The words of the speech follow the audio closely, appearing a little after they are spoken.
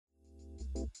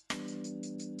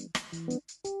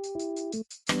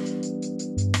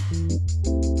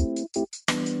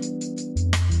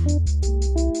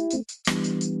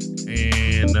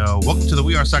Welcome to the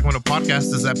We Are Sacramento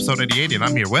podcast. This is episode 88, and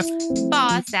I'm here with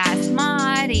Boss Ass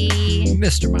Marty.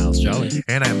 Mr. Miles Jolly.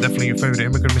 And I am definitely your favorite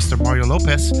immigrant, Mr. Mario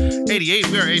Lopez. 88,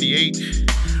 we are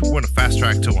 88. We're on a fast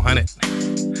track to 100.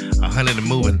 100 and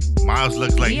moving. Miles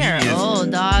looks like You're old,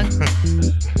 dog.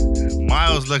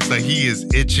 Miles looks like he is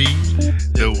itchy.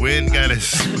 The wind got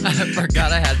his... I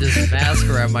forgot I had this mask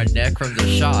around my neck from the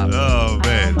shop. Oh,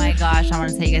 man. Oh my gosh, I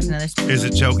want to tell you guys another story. Is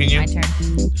it choking you? My turn.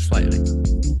 Slightly.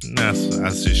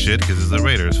 That's just shit, because it's the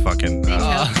Raiders fucking...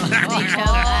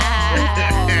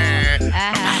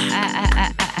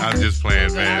 I'm just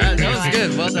playing, man. That was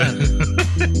good. Well done.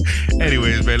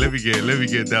 Anyways, man, let me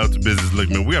get down to business. Look,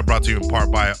 man, we are brought to you in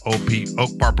part by Oak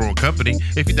Park Brewing Company.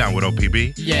 If you're down with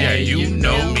OPB, Yeah, you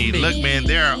know me. me. Look, man,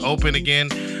 they are open again.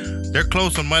 They're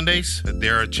closed on Mondays.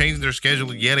 They're changing their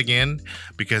schedule yet again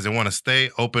because they want to stay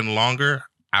open longer.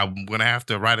 I'm going to have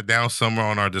to write it down somewhere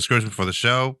on our description for the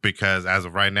show because as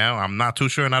of right now, I'm not too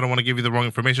sure and I don't want to give you the wrong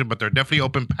information, but they're definitely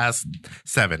open past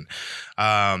 7.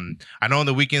 I know on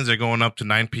the weekends they're going up to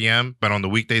 9 p.m., but on the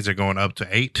weekdays they're going up to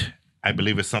 8. I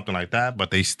believe it's something like that,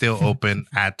 but they still open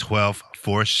at 12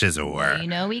 for Shizzle. You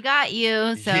know we got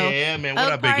you. So yeah, man. What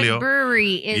Oak up, Big Park Leo?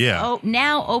 Brewery is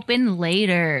now open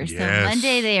later. So Yes.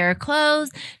 Monday they are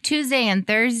closed. Tuesday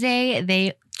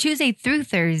through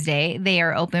Thursday, they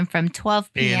are open from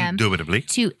 12 p.m. Indubitably.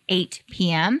 to 8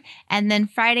 p.m. And then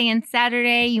Friday and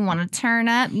Saturday, you want to turn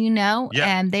up,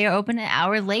 and they are open an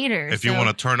hour later. If you want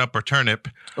to turn up or turnip.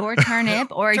 Or turnip,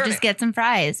 or just get some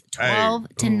fries.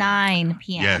 12 to 9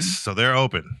 p.m. Yes, so they're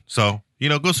open. So,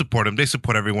 go support them. They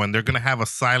support everyone. They're going to have a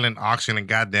silent auction, and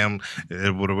goddamn,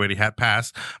 it would already had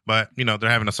passed. But, they're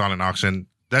having a silent auction.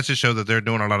 That just shows that they're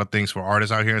doing a lot of things for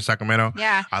artists out here in Sacramento.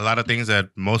 Yeah. A lot of things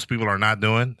that most people are not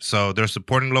doing. So they're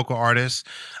supporting local artists.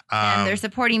 And they're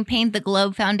supporting Paint the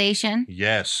Globe Foundation.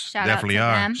 Yes, Shout definitely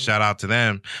out to are. them. Shout out to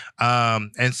them.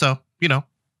 And so,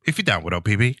 if you're down with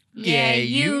OPB. Yeah,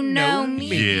 you know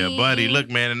me. Yeah, buddy. Look,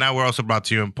 man, and now we're also brought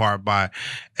to you in part by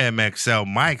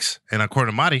MXL Mics. And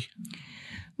according to Marty,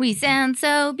 we sound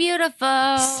so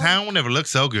beautiful. sound never looks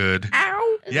so good. Ow.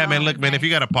 Yeah, man. Look, man. If you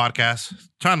got a podcast,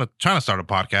 trying to start a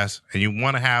podcast, and you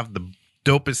want to have the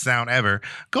dopest sound ever,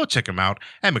 go check them out.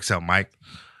 MXL Mic.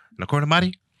 And according to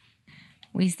Marty,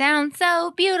 we sound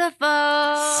so beautiful.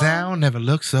 sound never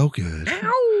looks so good.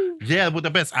 Ow. Yeah, with the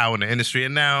best owl in the industry.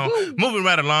 And now, moving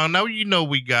right along. Now,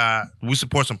 we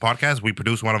support some podcasts. We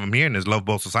produce one of them here, and it's Love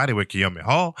Bowl Society with Kiyomi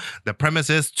Hall. The premise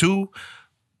is to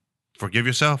forgive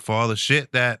yourself for all the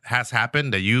shit that has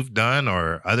happened that you've done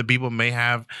or other people may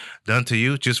have done to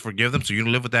you. Just forgive them so you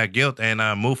can live with that guilt and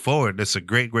move forward. It's a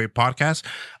great, great podcast.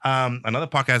 Another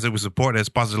podcast that we support is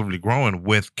Positively Growing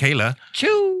with Kayla.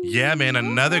 Choo. Yeah, man,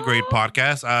 another great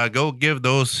podcast. Go give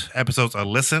those episodes a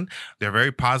listen. They're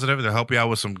very positive. They'll help you out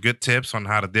with some good tips on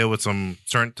how to deal with some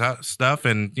certain stuff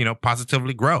and,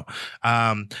 positively grow.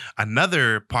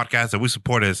 Another podcast that we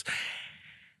support is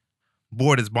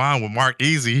Board is Bond with Mark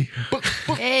Easy.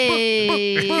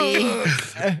 Hey.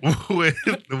 with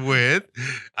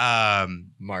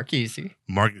Mark Easy.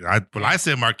 Mark. I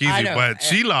said Mark Easy, but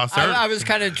she lost her. I was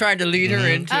kind of trying to lead her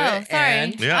into Oh, it. sorry.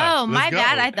 and- Yeah, my let's go.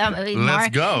 bad. I thought it was Let's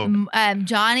go.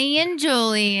 Johnny and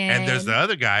Julian. And there's the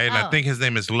other guy, and I think his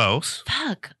name is Los.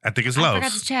 Fuck. I think it's I Los.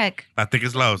 forgot to check. I think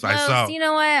it's Los. I Los, saw. you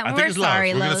know what? I think We're it's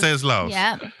sorry, Los. We're gonna say it's Los.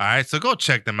 Yeah. All right, so go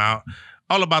check them out.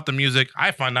 All about the music.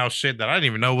 I find out shit that I didn't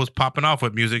even know was popping off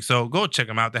with music. So go check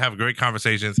them out. They have great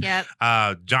conversations. Yep.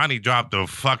 Johnny dropped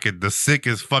the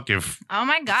sickest fucking Oh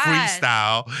my God.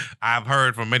 freestyle I've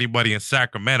heard from anybody in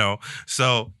Sacramento.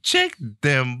 So check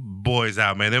them boys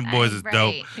out, man. Them boys is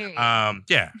dope. Period.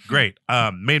 Yeah, great.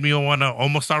 Made me want to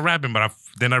almost start rapping, but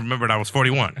then I remembered I was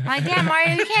 41. Like, yeah,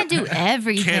 Mario, you can't do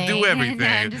everything. Can't do everything. No,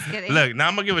 I'm just kidding. Look, now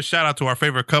I'm going to give a shout out to our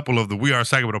favorite couple of the We Are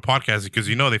Sacramento podcast because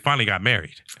they finally got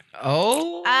married.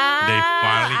 Oh. They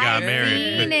finally got I've married.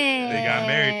 seen They got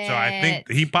married. So I think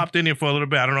it. he popped in here for a little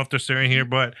bit. I don't know if they're still in here,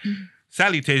 but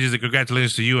salutations and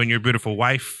congratulations to you and your beautiful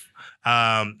wife.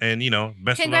 And, best of luck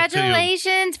to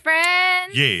Congratulations,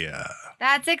 friends. you. Yeah.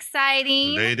 That's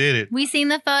exciting. They did it. We seen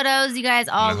the photos. You guys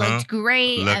all looked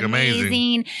great. Look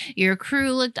amazing. Your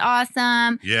crew looked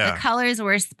awesome. Yeah. The colors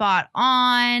were spot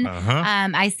on. Uh-huh.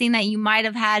 I seen that you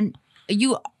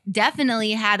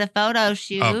definitely had a photo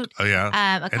shoot. Oh, yeah. A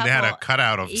And couple, they had a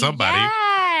cutout of somebody.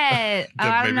 Yes. that I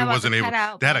don't maybe know about wasn't the able.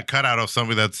 cutout, They had a but cutout of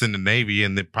somebody that's in the Navy,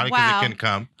 and they probably because Wow. they couldn't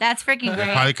come. That's freaking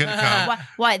great. Probably couldn't come.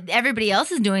 What everybody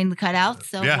else is doing the cutouts,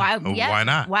 so Yeah. why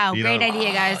not? Wow, great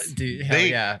idea, guys. Dude, hell They-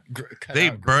 yeah. Cut They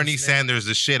out Bernie Grace Smith. Sanders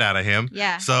the shit out of him.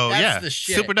 Yeah. So That's yeah, the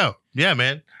shit. super dope. Yeah,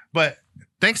 man. But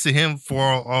thanks to him for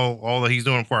all that he's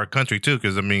doing for our country too.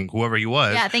 Because I mean, whoever he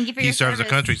was, thank you for he your serves service. the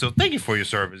country. So thank you for your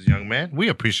service, young man. We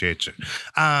appreciate you.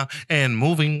 And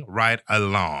moving right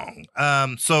along.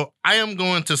 So I am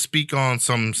going to speak on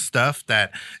some stuff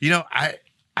that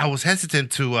I was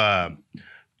hesitant to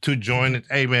join it.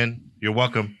 Hey man, you're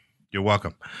welcome. You're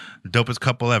welcome. Dopest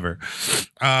couple ever.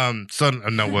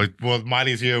 Well,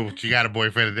 Miley's here. She got a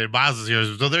boyfriend. And Miles is here,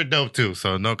 so they're dope too.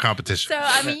 So no competition. So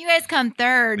I mean, you guys come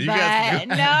third, You but guys-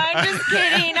 no, I'm just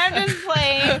kidding. I'm just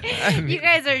playing. You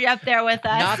guys are up there with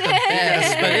us. Not the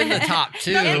best, but in the top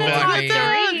two. In the top I mean,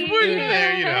 three. We're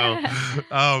there,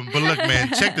 But look, man,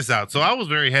 check this out. So I was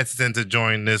very hesitant to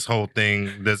join this whole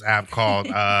thing, this app called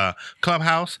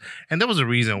Clubhouse, and there was a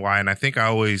reason why. And I think I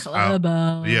always,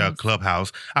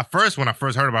 Clubhouse. At first, when I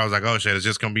first heard about it, I was like, oh shit, it's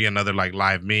just gonna be another like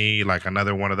Live Me, like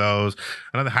another one of those,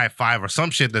 another High Five or some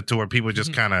shit that to where people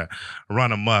just kind of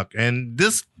run amok. And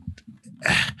this,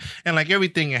 and like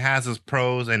everything, it has its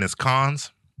pros and its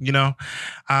cons. And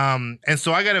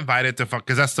so I got invited to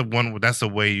because that's the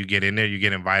way you get in there. You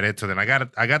get invited. So then I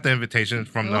got the invitation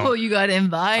from the. Oh, you got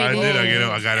invited. I did.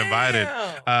 I got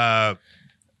invited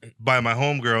by my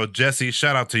homegirl Jessie.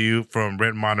 Shout out to you from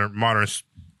Red Modern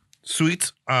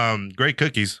Sweets. Great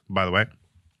cookies, by the way.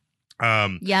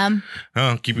 Yum.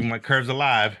 Keeping my curves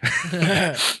alive.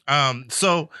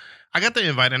 So I got the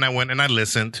invite and I went and I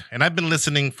listened, and I've been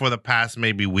listening for the past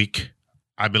maybe week.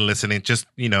 I've been listening. Just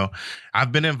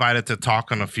I've been invited to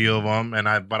talk on a few of them,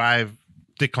 but I've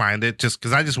declined it just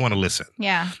because I just want to listen.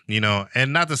 Yeah.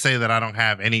 And not to say that I don't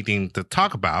have anything to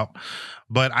talk about,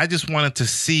 but I just wanted to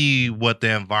see what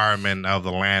the environment of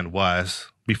the land was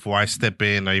before I step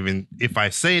in, or even if I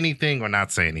say anything or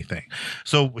not say anything.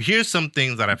 So here's some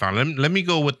things that I found. Let me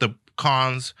go with the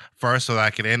cons first so that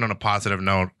I can end on a positive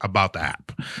note about the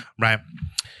app, right?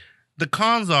 The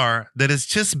cons are that it's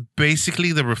just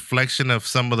basically the reflection of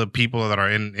some of the people that are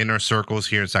in inner circles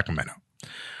here in Sacramento.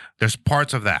 There's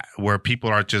parts of that where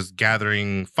people are just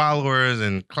gathering followers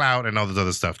and clout and all this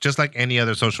other stuff, just like any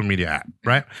other social media app,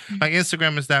 right? Like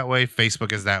Instagram is that way,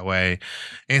 Facebook is that way,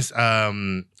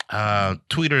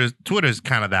 Twitter is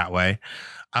kind of that way,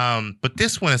 but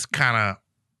this one is kind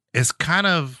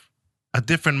of a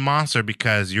different monster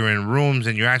because you're in rooms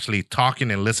and you're actually talking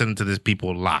and listening to these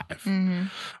people live,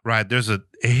 right? It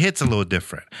hits a little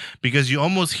different because you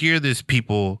almost hear these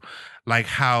people like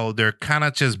how they're kind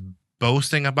of just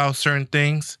boasting about certain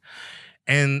things,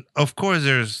 and of course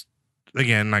there's,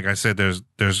 again, like I said,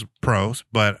 there's pros,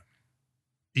 but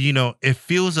it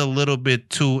feels a little bit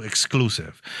too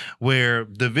exclusive, where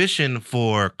the vision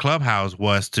for Clubhouse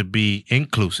was to be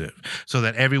inclusive so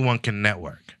that everyone can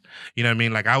network. You know what I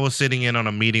mean? Like I was sitting in on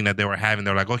a meeting that they were having.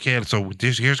 They're like, okay, so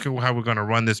here's how we're going to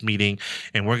run this meeting,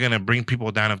 and we're going to bring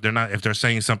people down if they're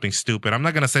saying something stupid. I'm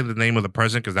not going to say the name of the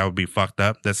person because that would be fucked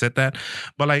up. That's it. But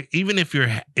like, even if you're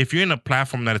in a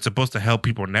platform that is supposed to help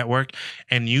people network,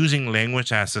 and using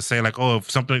language as to say like, oh, if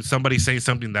somebody says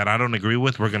something that I don't agree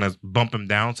with, we're going to bump them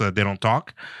down so that they don't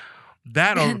talk.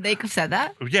 They said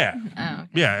that? Yeah. Oh, okay.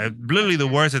 Yeah. Literally the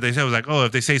words that they said was like, oh,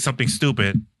 if they say something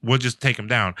stupid, we'll just take them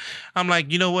down. I'm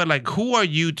like, you know what? Like, who are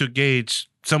you to gauge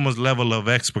someone's level of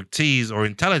expertise or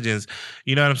intelligence?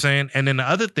 You know what I'm saying? And then the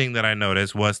other thing that I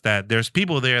noticed was that there's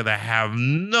people there that have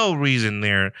no reason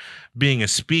there being a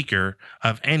speaker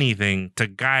of anything to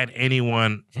guide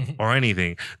anyone or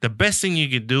anything. The best thing you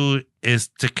could do is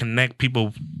to connect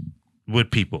people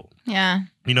with people. Yeah.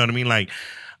 You know what I mean? Like,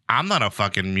 I'm not a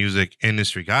fucking music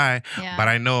industry guy, but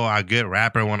I know a good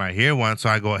rapper when I hear one. So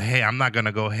I go, hey, I'm not going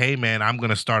to go, hey, man, I'm going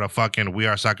to start a fucking We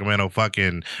Are Sacramento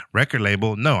fucking record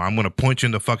label. No, I'm going to point you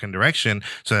in the fucking direction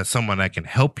so that someone that can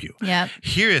help you. Yeah.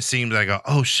 Here it seems like,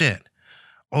 oh, shit.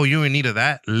 Oh, you're in need of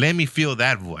that? Let me fill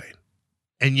that void.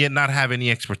 And yet not have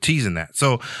any expertise in that.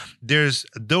 So those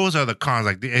are the cons.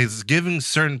 Like, it's giving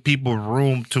certain people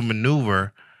room to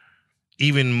maneuver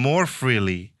even more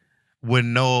freely with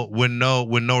no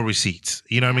receipts.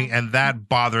 You know what I mean? And that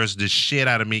bothers the shit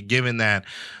out of me, given that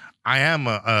I am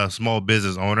a small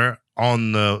business owner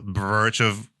on the verge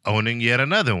of owning yet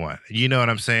another one. You know what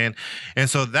I'm saying? And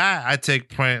so that I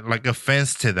take like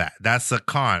offense to that. That's a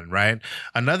con, right?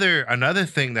 Another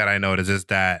thing that I notice is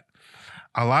that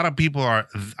a lot of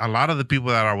the people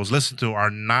that I was listening to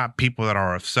are not people that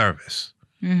are of service.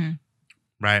 Mm-hmm.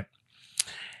 Right?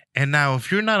 And now,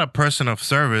 if you're not a person of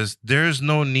service, there's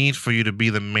no need for you to be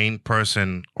the main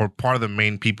person or part of the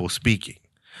main people speaking.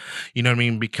 You know what I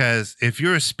mean? Because if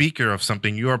you're a speaker of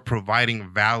something, you are providing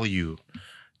value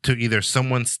to either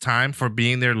someone's time for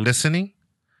being there listening.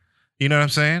 You know what I'm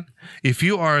saying? If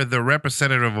you are the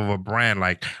representative of a brand,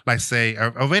 like say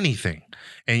of anything,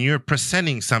 and you're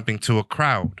presenting something to a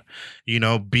crowd, you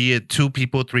know, be it 2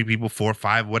 people, 3 people, 4,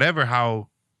 5, whatever, how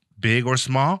big or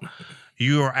small,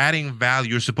 you are adding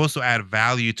value. You're supposed to add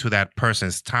value to that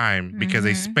person's time because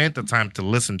they spent the time to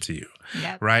listen to you,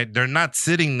 right? They're not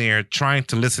sitting there trying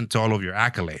to listen to all of your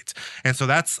accolades. And so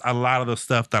that's a lot of the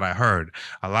stuff that I heard.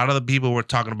 A lot of the people were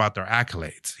talking about their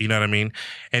accolades. You know what I mean?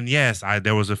 And yes,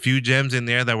 there was a few gems in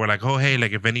there that were like, oh, hey,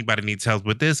 like if anybody needs help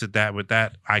with this, with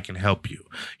that, I can help you.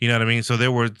 You know what I mean? So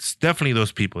there were definitely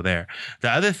those people there. The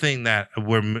other thing that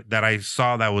I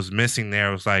saw that was missing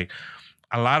there was like,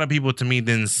 a lot of people to me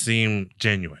didn't seem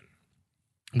genuine,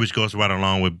 which goes right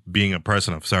along with being a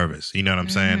person of service. You know what I'm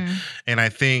saying? And I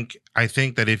think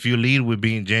that if you lead with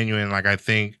being genuine, like I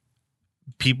think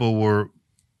people were,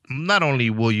 not only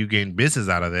will you gain business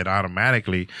out of it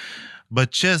automatically,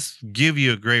 but just give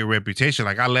you a great reputation.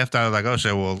 Like I left out like, oh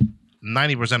shit, well,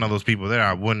 90% of those people there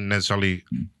I wouldn't necessarily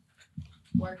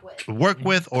work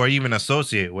with or even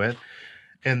associate with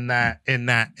in that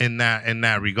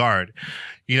regard.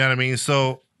 You know what I mean?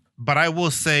 So, but I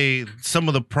will say some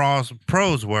of the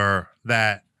pros were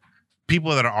that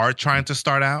people that are trying to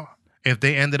start out, if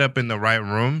they ended up in the right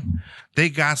room, they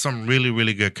got some really,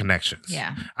 really good connections.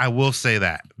 Yeah. I will say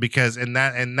that because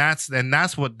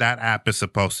that's what that app is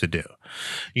supposed to do.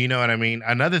 You know what I mean?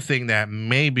 Another thing that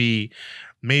maybe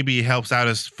helps out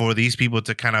is for these people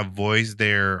to kind of voice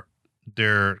their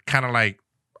kind of like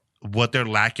what they're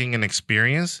lacking in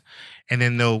experience, and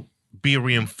then they'll be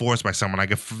reinforced by someone.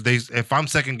 Like if I'm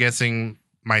second guessing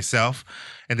myself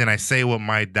and then I say what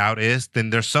my doubt is,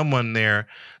 then there was someone there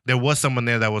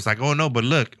that was like, oh no, but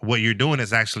look, what you're doing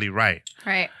is actually right.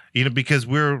 Right. You know, because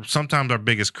we're sometimes our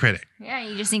biggest critic. Yeah,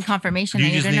 you just need confirmation that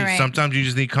you're doing it right. Sometimes you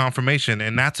just need confirmation.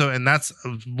 And that's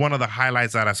one of the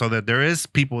highlights that I saw, that there is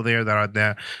people there that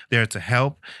are there to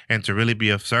help and to really be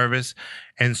of service.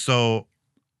 And so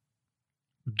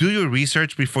do your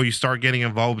research before you start getting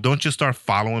involved. Don't just start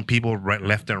following people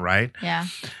left and right. Yeah.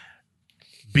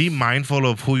 Be mindful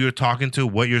of who you're talking to,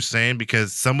 what you're saying,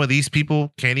 because some of these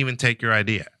people can't even take your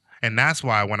idea. And that's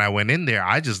why when I went in there,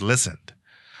 I just listened.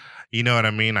 You know what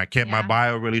I mean? I kept my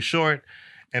bio really short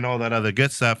and all that other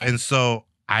good stuff. And so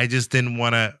I just didn't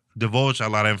want to divulge a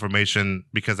lot of information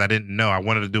because I didn't know. I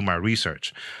wanted to do my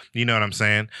research. You know what I'm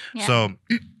saying? Yeah. So,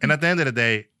 and at the end of the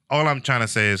day, all I'm trying to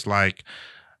say is like,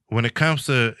 when it comes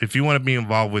to, if you want to be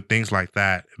involved with things like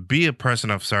that, be a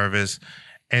person of service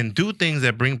and do things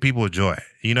that bring people joy.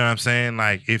 You know what I'm saying?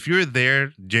 Like if you're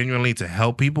there genuinely to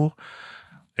help people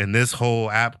in this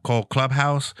whole app called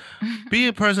Clubhouse, be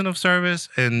a person of service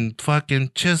and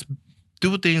fucking just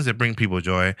do things that bring people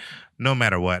joy, no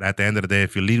matter what. At the end of the day,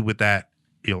 if you lead with that,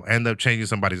 you'll end up changing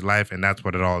somebody's life, and that's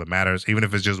what it all that matters. Even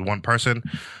if it's just one person,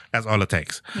 that's all it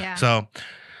takes. Yeah. So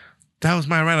that was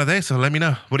my rant of the day. So let me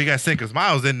know. What do you guys think? Because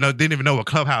Miles didn't even know what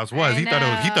Clubhouse was. He thought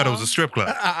it was a strip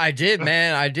club. I did,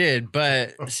 man. I did.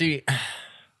 But see,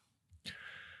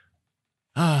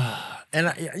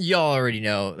 and y'all already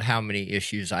know how many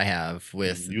issues I have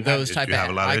with those type of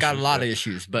apps. I got a lot of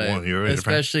issues, but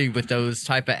especially with those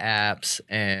type of apps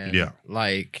and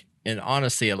and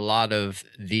honestly, a lot of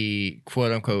the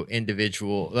quote unquote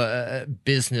individual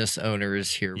business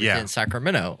owners here within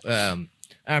Sacramento.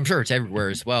 I'm sure it's everywhere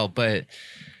as well, but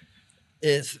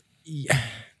if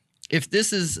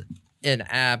this is an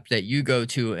app that you go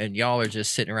to and y'all are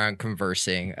just sitting around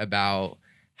conversing about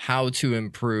how to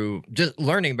improve, just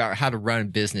learning about how to run a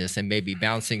business and maybe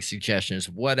bouncing suggestions,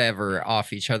 whatever,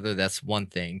 off each other, that's one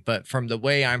thing. But from the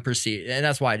way I'm perceived, and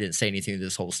that's why I didn't say anything to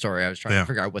this whole story. I was trying to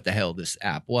figure out what the hell this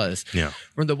app was. Yeah.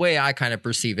 From the way I kind of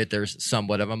perceive it, there's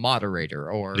somewhat of a moderator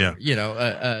or,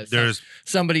 there's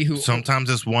somebody who...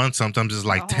 Sometimes it's one, sometimes it's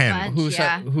like 10.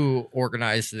 Who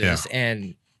organized this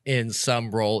and in some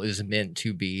role is meant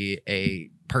to be a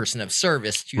person of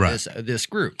service to this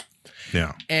group.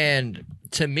 Yeah. And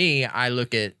to me, I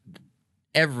look at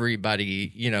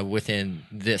everybody, within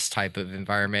this type of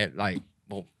environment, like,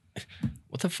 well,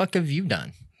 what the fuck have you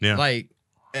done? Yeah. Like,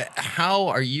 how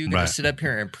are you going to sit up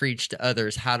here and preach to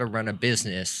others how to run a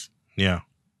business? Yeah.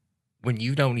 When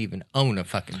you don't even own a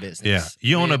fucking business. Yeah.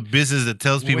 You own a business that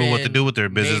tells people what to do with their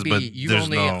business, but you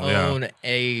only own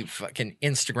a fucking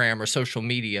Instagram or social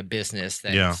media business.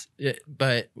 That's,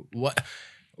 but what...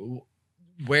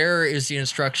 Where is the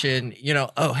instruction?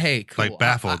 Oh, hey, cool. Like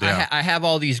baffled. I have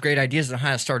all these great ideas on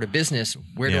how to start a business.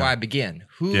 Where do I begin?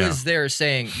 Who is there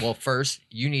saying, well, first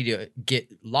you need to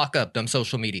lock up them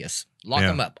social medias? Lock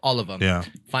them up, all of them. Yeah.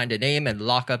 Find a name and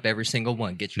lock up every single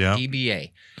one. Get your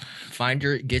DBA.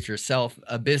 Get yourself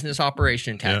a business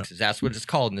operation taxes. That's what it's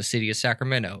called in the city of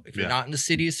Sacramento. If you're not in the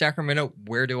city of Sacramento,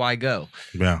 where do I go?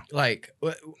 Yeah. Like,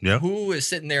 who is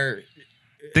sitting there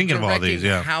thinking of all these?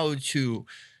 Yeah. How to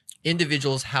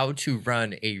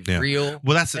run a real,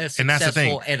 that's the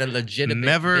thing, and a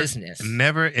legitimate business.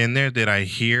 Never in there did I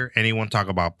hear anyone talk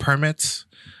about permits,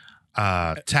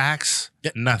 tax,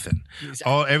 nothing.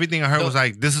 Exactly. Everything I heard was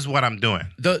like, this is what I'm doing.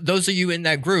 Those of you in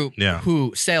that group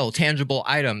who sell tangible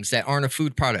items that aren't a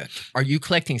food product, are you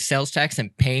collecting sales tax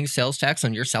and paying sales tax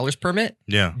on your seller's permit?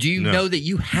 Yeah. Do you know that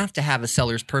you have to have a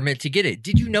seller's permit to get it?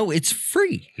 Did you know it's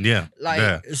free? Yeah.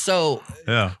 So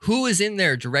who is in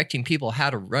there directing people how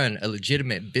to run a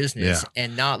legitimate business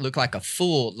and not look like a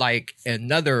fool like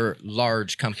another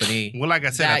large company like I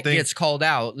said, that gets called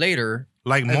out later?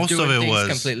 Like most of it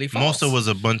was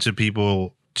a bunch of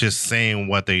people just saying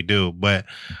what they do, but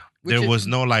there was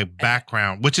no like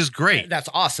background, which is great. That's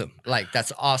awesome.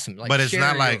 That's awesome. But it's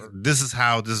not like this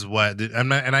is what.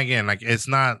 And again, like it's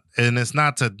not to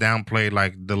downplay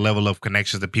like the level of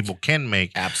connections that people can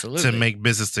make to make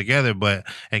business together. But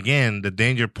again, the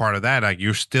danger part of that, like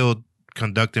you're still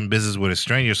conducting business with a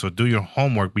stranger, so do your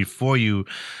homework before you.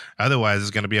 Otherwise, it's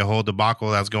going to be a whole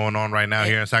debacle that's going on right now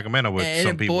here in Sacramento with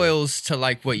some people. And it boils to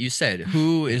like what you said.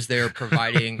 Who is there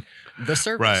providing the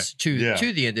service to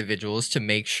the individuals to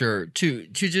make sure to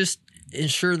just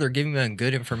ensure they're giving them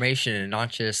good information and not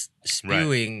just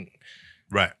spewing.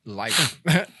 Right. Like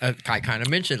I kind of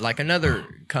mentioned, like another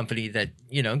company that,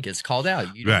 gets called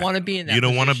out. You don't want to be in that You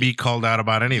don't want to be called out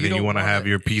about anything. You want to have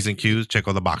your P's and Q's, check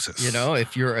all the boxes.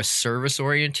 If you're a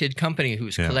service-oriented company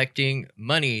who's collecting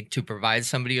money to provide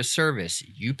somebody a service,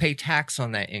 you pay tax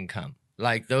on that income.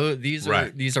 Like these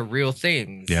are real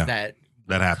things that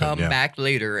happen, come back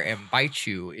later and bite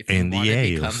you if you want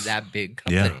to become that big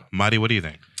company. Yeah. Marty, what do you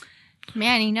think?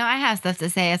 Man, I have stuff to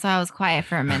say, so I was quiet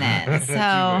for a minute.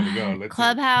 So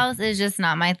Clubhouse is just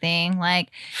not my thing.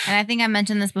 Like, and I think I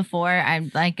mentioned this before. I'm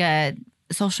like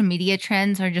social media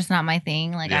trends are just not my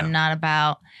thing. Like, I'm not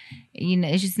about,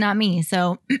 it's just not me.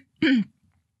 So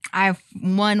I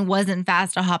wasn't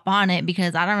fast to hop on it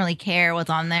because I don't really care what's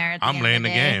on there. I'm laying the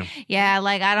game. Yeah,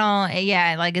 like I don't.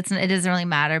 Yeah, like it doesn't really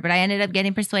matter. But I ended up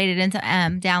getting persuaded into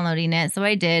downloading it, so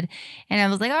I did, and I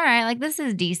was like, all right, like this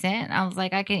is decent. I was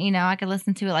like, I can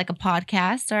listen to it like a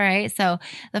podcast. All right. So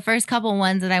the first couple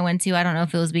ones that I went to, I don't know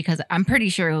if it was because I'm pretty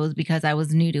sure it was because I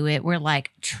was new to it, were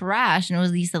like trash, and it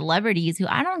was these celebrities who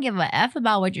I don't give a f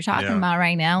about what you're talking about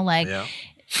right now, like. Yeah.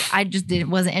 I just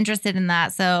wasn't interested in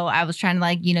that. So I was trying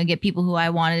to get people who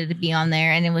I wanted to be on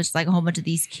there. And it was just like a whole bunch of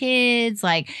these kids.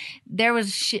 Like there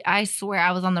was shit. I swear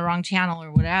I was on the wrong channel or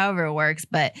whatever it works.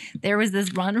 But there was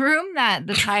this one room that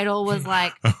the title was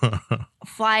like,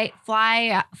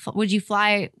 would you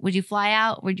fly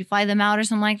out? Would you fly them out or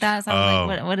something like that? So I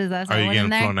was like, what is that? So are you getting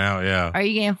flown out? Yeah. Are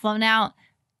you getting flown out?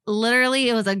 Literally,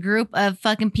 it was a group of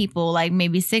fucking people, like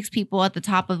maybe 6 people at the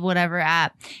top of whatever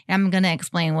app. And I'm going to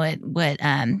explain what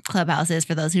Clubhouse is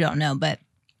for those who don't know, but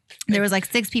there was like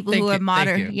 6 people who were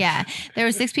moderating. Yeah. There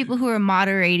were 6 people who were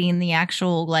moderating the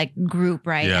actual like group.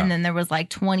 Right. Yeah. And then there was like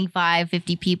 25,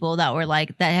 50 people that were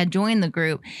like, that had joined the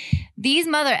group. These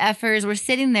mother effers were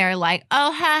sitting there like,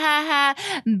 oh, ha, ha,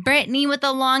 ha. Brittany with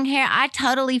the long hair. I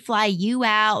totally fly you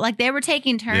out. Like they were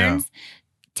taking turns. Yeah.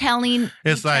 Telling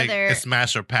it's like a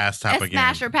smash or pass type of game.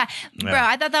 Smash or pass. Bro,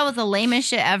 I thought that was the lamest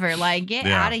shit ever. Like, get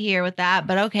out of here with that.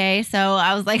 But okay. So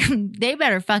I was like, they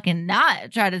better fucking not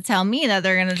try to tell me that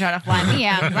they're going to try to fly me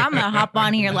out. Because I'm going to hop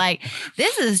on here like,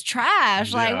 this is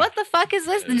trash. Like, what the fuck is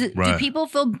this? Do people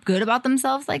feel good about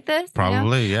themselves like this?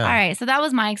 Probably, yeah. All right. So that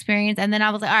was my experience. And then I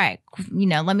was like, all right,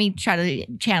 let me try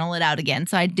to channel it out again.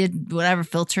 So I did whatever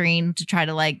filtering to try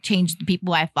to like change the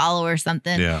people I follow or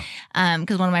something. Yeah.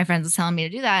 Because one of my friends was telling me to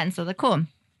do that. And so I was like, cool.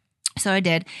 So I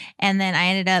did. And then I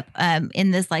ended up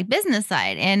in this like business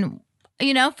side. And,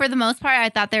 for the most part, I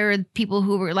thought there were people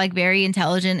who were like very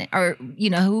intelligent or,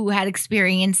 who had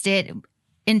experienced it,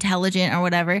 intelligent or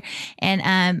whatever.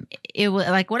 And it was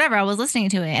like, whatever, I was listening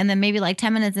to it. And then maybe like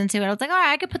 10 minutes into it, I was like, all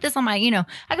right, I could put this on my,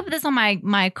 I could put this on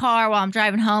my car while I'm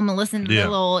driving home and listen to the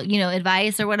little,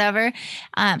 advice or whatever.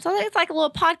 So it's like a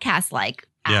little podcast like.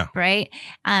 App, right?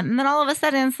 And then all of a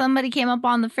sudden somebody came up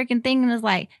on the freaking thing and was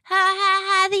like, ha ha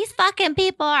ha, these fucking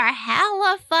people are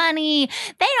hella funny.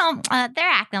 They don't, they're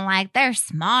acting like they're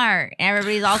smart. And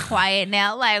everybody's all quiet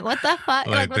now. Like, what the fuck?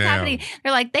 Like what's happening?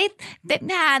 They're like,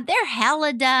 they're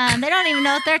hella dumb. They don't even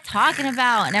know what they're talking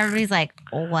about. And everybody's like,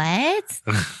 what?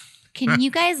 Can you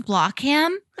guys block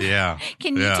him? Yeah.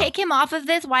 Can you take him off of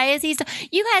this? Why is he so?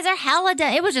 You guys are hella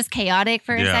done. It was just chaotic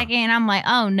for a second. And I'm like,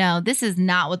 oh no, this is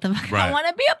not what the fuck I want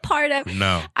to be a part of.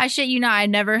 No. I shit you not. I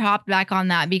never hopped back on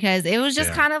that because it was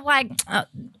just kind of like,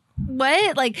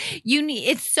 what? Like,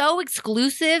 it's so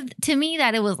exclusive to me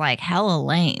that it was like hella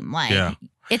lame. Like,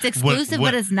 it's exclusive,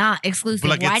 but it's not exclusive.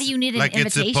 Like, why do you need an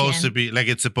invitation?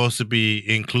 It's supposed to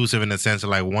be inclusive in the sense of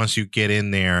like once you get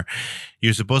in there,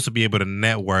 you're supposed to be able to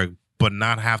network, but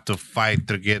not have to fight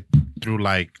to get through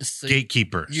like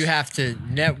gatekeepers. You have to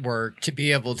network to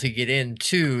be able to get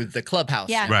into the Clubhouse.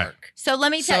 Yeah. Network. Right. So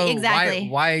let me tell you exactly.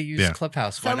 Why use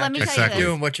Clubhouse? Why so let me tell you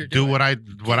doing what you're doing? Do what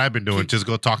I've been doing. Just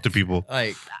go talk to people.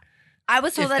 Like, I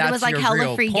was told that it was like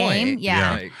hella free game.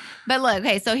 Yeah. Like, but look,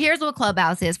 okay, so here's what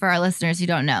Clubhouse is for our listeners who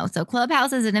don't know. So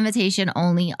Clubhouse is an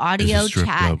invitation-only audio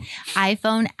chat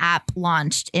iPhone app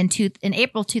launched in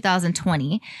April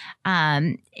 2020.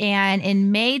 And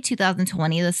in May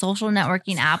 2020, the social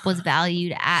networking app was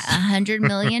valued at $100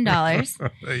 million.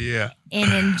 Yeah.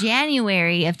 And in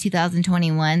January of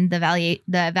 2021, the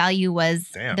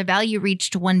value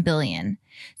reached $1 billion.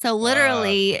 So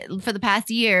literally for the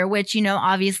past year, which, you know,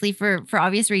 obviously for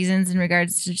obvious reasons in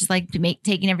regards to just like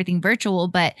taking everything virtual,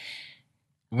 but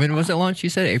when was it launched? You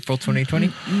said April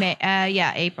 2020?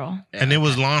 April. And it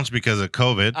was launched because of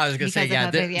COVID. I was going to say,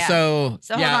 COVID,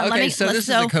 So this is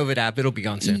a COVID app. It'll be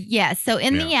gone soon. Yeah. So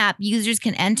in the app, users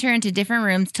can enter into different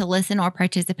rooms to listen or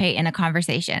participate in a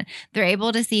conversation. They're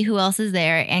able to see who else is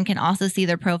there and can also see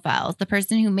their profiles. The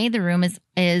person who made the room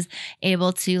is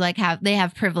able to like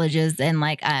have privileges and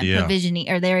like provisioning,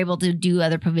 or they're able to do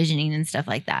other provisioning and stuff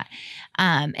like that.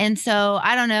 And so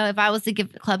I don't know if I was to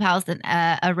give Clubhouse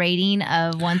a rating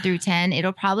of 1 through 10,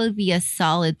 it'll probably be a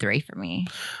solid 3 for me.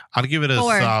 I'll give it a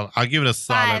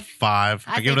solid 5.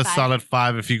 I give it a solid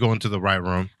 5 if you go into the right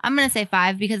room. I'm gonna say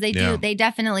 5 because they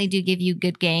definitely do give you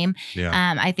good game.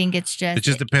 Yeah. I think it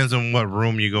just depends on what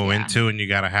room you go into, and you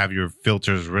got to have your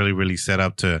filters really, really set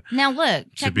up to. Now look,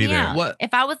 check me out. What?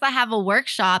 If I was to have a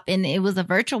workshop and it was a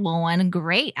virtual one,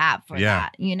 great app for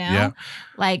that. You know,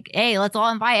 like, hey, let's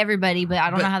all invite everybody, but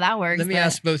I don't know how that works. Let me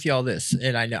ask both y'all this,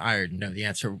 and I already know the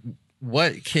answer.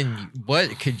 What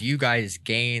could you guys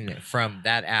gain from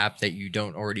that app that you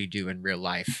don't already do in real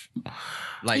life?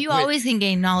 Like, you always can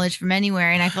gain knowledge from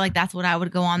anywhere, and I feel like that's what I would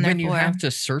go on there for. When you have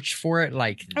to search for it,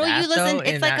 like you listen.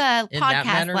 It's like a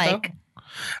podcast, like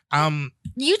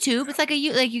YouTube. It's like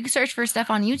you can search for stuff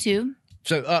on YouTube.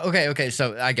 So okay.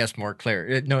 So I guess more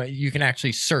clear. No, you can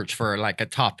actually search for like a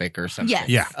topic or something. Yes.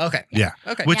 Yeah. Okay. Yeah.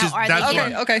 Okay. Which is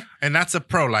okay. And that's a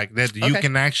pro, like that. You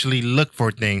can actually look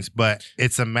for things, but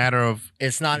it's a matter of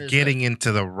getting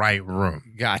into the right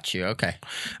room. Got you. Okay.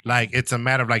 Like it's a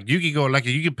matter of like you can go like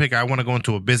you can pick. I want to go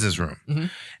into a business room,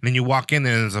 and then you walk in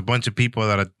there and there's a bunch of people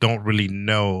that don't really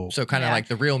know. So kind of like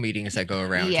the real meetings that go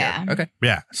around. Yeah. Here. Okay.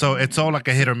 Yeah. So it's all like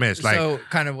a hit or miss. Like so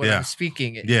kind of what I'm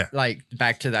speaking. Like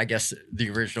back to I guess the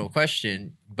original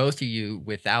question, both of you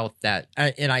without that,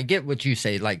 and I get what you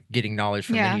say, like getting knowledge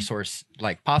from any source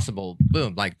like possible,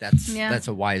 boom, like that's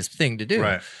a wise thing to do,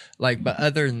 right? Like, but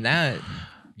other than that,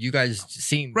 you guys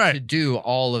seem to do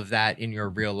all of that in your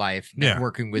real life,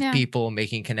 working with people,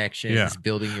 making connections,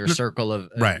 building your circle of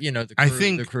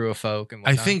the crew of folk and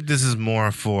whatnot. I think this is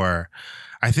more for,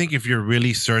 I think if you're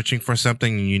really searching for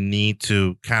something, you need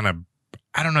to kind of,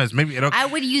 I don't know. It's maybe I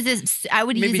would use it. I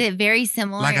would use it very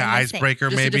similar, like an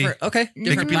icebreaker, maybe. It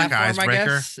could be like an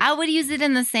icebreaker. I would use it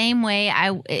in the same way.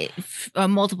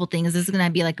 Multiple things. This is going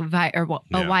to be like a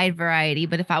wide variety.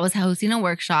 But if I was hosting a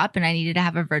workshop and I needed to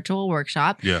have a virtual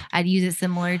workshop, I'd use it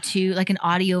similar to like an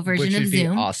audio version of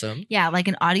Zoom. Awesome. Yeah, like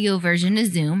an audio version of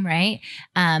Zoom, right?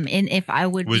 And if I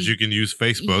would, you can use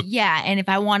Facebook. Yeah, and if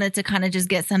I wanted to kind of just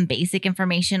get some basic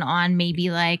information on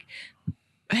maybe like,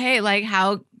 hey, like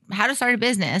how to start a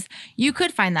business, you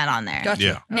could find that on there. Gotcha.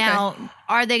 Yeah. Now,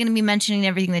 are they going to be mentioning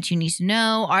everything that you need to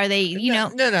know? Are they, No.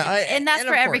 And that's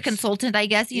for every consultant, I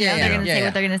guess. You know, they're going to say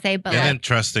what they're going to say. But and then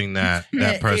trusting that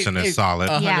person is solid.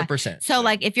 100%. So,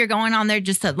 like, if you're going on there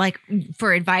just to, like,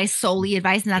 for advice, solely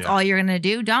advice, and that's all you're going to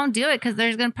do, don't do it because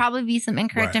there's going to probably be some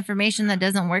incorrect information that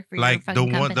doesn't work for like your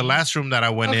fucking company. The last room that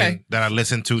I went in that I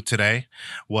listened to today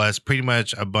was pretty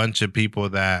much a bunch of people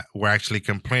that were actually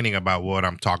complaining about what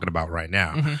I'm talking about right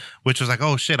now, which was like,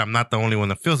 oh shit, I'm not the only one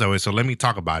that feels that way. So let me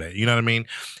talk about it. You know what I mean?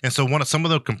 And so some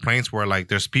of the complaints were like,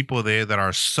 there's people there that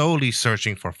are solely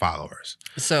searching for followers.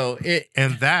 So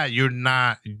that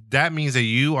means that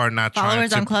you are not followers trying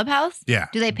to, on Clubhouse. Yeah.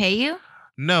 Do they pay you?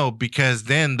 No, because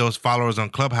then those followers on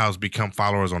Clubhouse become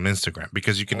followers on Instagram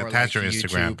because you can attach your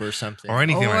Instagram YouTube or something or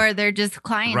anything. Or they're just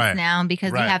clients now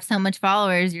because you have so much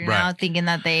followers. You're now thinking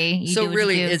that so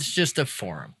really, it's just a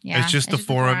forum. Yeah, it's just a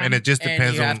forum, and it just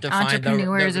depends on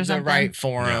entrepreneurs or something. The right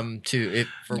forum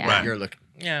for what you're looking.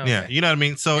 Yeah, okay. Yeah, you know what I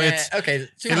mean. So it's okay.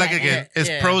 Like again, it's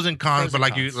pros and cons. But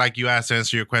like you asked to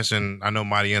answer your question, I know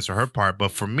Marty answered her part. But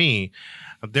for me,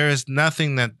 there is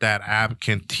nothing that app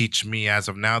can teach me as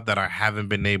of now that I haven't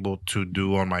been able to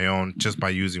do on my own just by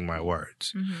using my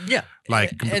words. Mm-hmm. Yeah,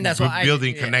 like and that's why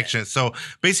building connections. So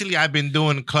basically, I've been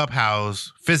doing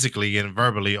Clubhouse physically and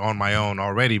verbally on my own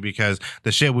already because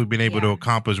the shit we've been able to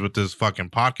accomplish with this fucking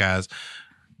podcast.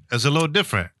 It's a little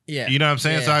different. Yeah. You know what I'm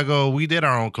saying? Yeah. So we did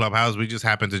our own Clubhouse. We just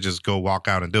happened to just go walk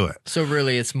out and do it. So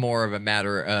really it's more of a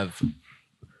matter of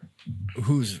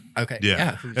who's okay.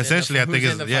 Yeah. Essentially, I think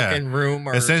it's room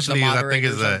or essentially I think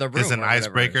it's an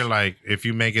icebreaker. Like if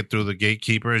you make it through the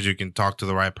gatekeepers, you can talk to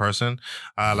the right person.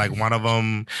 Like one of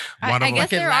them. I guess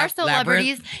there are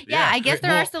celebrities. I guess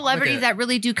there are celebrities that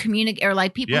really do communicate, or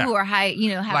like people who are high,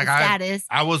 have like status.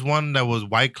 I was one that was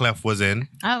Wyclef was in.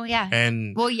 Oh yeah.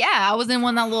 And I was in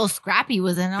one that little Scrappy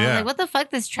was in. I was like, what the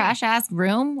fuck, this trash ass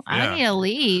room? I need to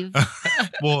leave.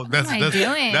 Well, that hit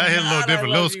a little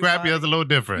different. Little Scrappy is a little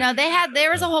different. No,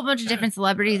 there was a whole bunch of different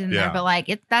celebrities in there, but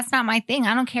like that's not my thing.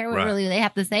 I don't care what really they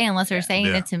have to say unless they're saying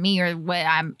it to me or what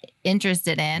I'm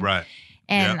interested in. Right.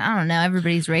 And I don't know,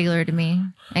 everybody's regular to me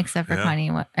except for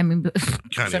Kanye.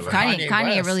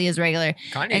 Kanye really is regular.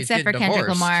 Except for Kendrick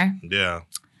Lamar. Yeah.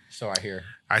 So I hear.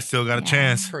 I still got a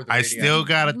chance. I still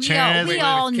got a chance. We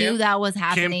all knew that was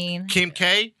happening. Kim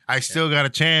K, I still got a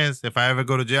chance. If I ever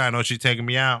go to jail, I know she's taking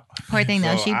me out. Poor thing,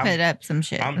 though. She put up some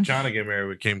shit. I'm trying to get married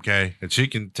with Kim K, and she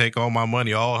can take all my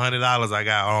money, all $100 I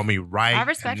got on me right now. I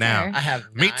respect her. I have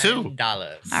 $9. Me too.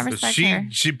 I respect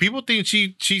her. People think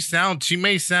she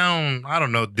may sound, I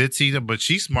don't know, ditzy, but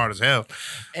she's smart as hell.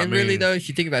 And really, though, if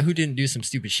you think about who didn't do some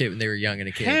stupid shit when they were young and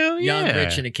a kid. Hell yeah. Young,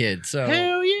 rich, and a kid. So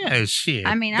hell yeah, shit.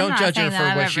 I mean, don't judge her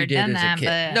for what she did as a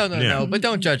kid. No, but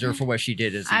don't judge her for what she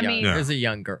did as a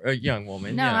young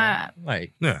woman. No,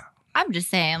 I'm just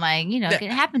saying, like, it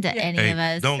can happen to any of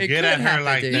us. Don't get at her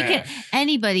like that.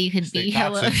 Anybody could be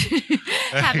have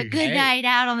a good night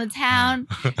out on the town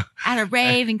at a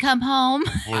rave and come home.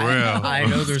 For real. I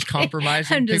know there's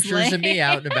compromising pictures of me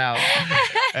out and about.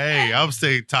 Hey, I'm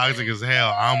staying toxic as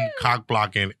hell. I'm cock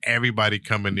blocking everybody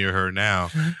coming near her now.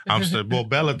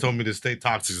 Bella told me to stay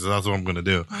toxic, so that's what I'm gonna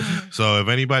do. So if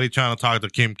anybody trying to talk to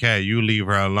Kim K, you leave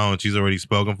her alone. She's already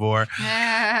spoken for.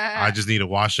 I just need to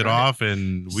wash it off,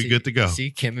 and we good to go. See,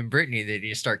 Kim and Brittany, they need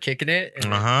to start kicking it.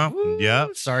 Yeah.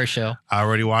 Sorry, Shell. I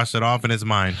already washed it off, and it's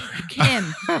mine.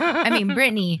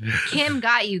 Brittany. Kim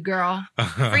got you, girl.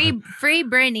 Free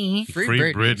Brittany.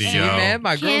 Free Brittany, yo. Man,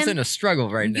 my girl's in a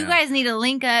struggle right now. You guys need to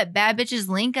link up. Bad bitches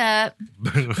link up.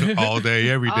 All day,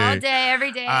 every day. All day,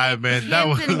 every day. All right, man.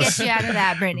 Kim's gonna get you out of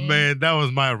that, Brittany. Man, that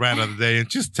was my rant of the day. And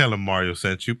just tell him Mario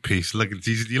sent you. Peace. Look at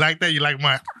Jesus. You like that? You like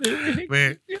my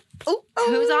man?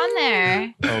 Who's on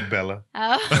there? Oh, Bella.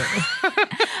 Oh.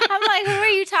 I'm like, who are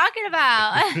you talking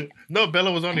about? No,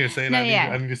 Bella was on here saying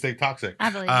I need to stay toxic. I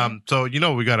believe you. So,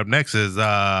 what we got up next is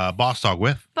Boss Talk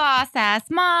with Boss Ass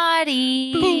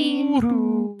Marty.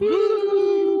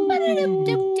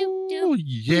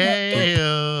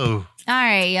 Yeah. All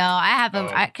right, yo. I have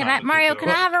Mario, can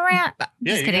I have a rant? Yeah,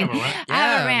 just kidding. I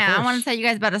have a rant. I want to tell you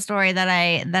guys about a story that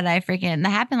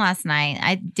happened last night.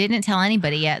 I didn't tell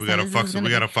anybody yet. We gotta fuck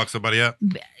somebody up.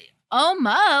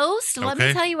 Almost. Okay. Let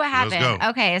me tell you what happened. Let's go.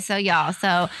 Okay, so y'all,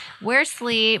 we're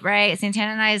asleep, right?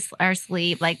 Santana and I are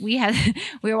asleep. Like we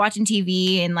were watching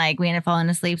TV and like we ended up falling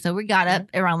asleep. So we got up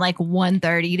around like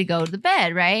 1:30 to go to the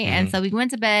bed, right? Mm-hmm. And so we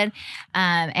went to bed,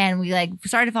 and we like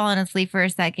started falling asleep for a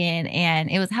second, and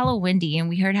it was hella windy, and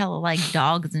we heard hella like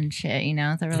dogs and shit,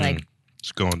 So we're like,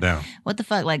 it's going down. What the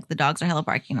fuck? Like the dogs are hella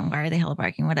barking. Why are they hella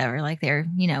barking? Whatever. Like they're,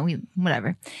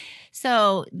 whatever.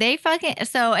 So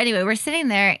anyway, we're sitting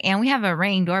there and we have a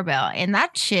ringing doorbell, and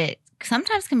that shit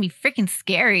sometimes can be freaking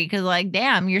scary because like,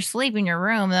 damn, you're asleep in your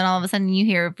room, and then all of a sudden you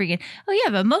hear a freaking, you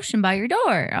have a motion by your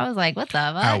door. I was like, what the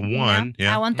fuck? At 1:30.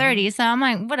 Mm-hmm. So I'm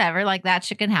like, whatever, like that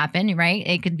shit can happen, right?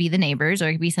 It could be the neighbors or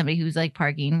it could be somebody who's like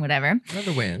parking, whatever. Or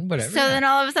the wind, whatever. So then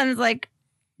all of a sudden it's like,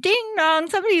 ding dong,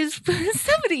 somebody is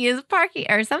parking,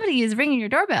 or somebody is ringing your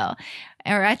doorbell,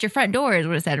 or at your front door is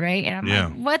what it said, right? And I'm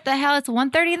like, what the hell? It's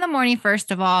 1:30 in the morning,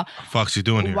 first of all. What the fuck's you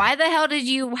doing here? Why the hell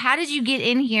how did you get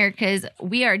in here? Because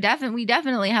we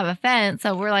definitely have a fence.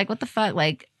 So we're like, what the fuck?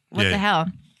 Like, what the hell?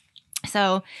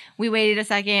 So we waited a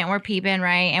second, we're peeping,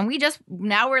 right? And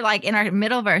now we're like in our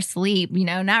middle of our sleep,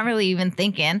 not really even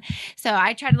thinking. So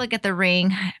I tried to look at the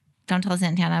ring. don't tell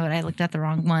Santana, but I looked at the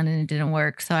wrong one and it didn't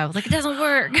work. So I was like, it doesn't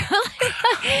work.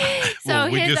 So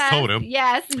we just told him.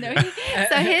 Yes. No,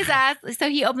 so his ass, so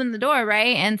he opened the door,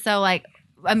 right? And so like,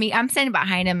 I mean, I'm standing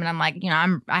behind him and I'm like,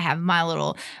 I have my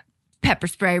little pepper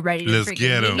spray ready to Let's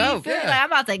get him. Like I'm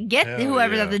about to get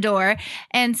whoever's at the door.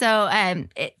 And so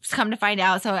it's come to find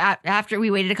out. So after we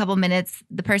waited a couple minutes,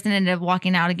 the person ended up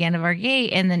walking out again of our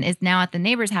gate and then is now at the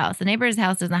neighbor's house. The neighbor's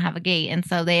house doesn't have a gate. And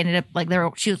so they ended up like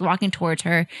she was walking towards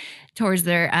their So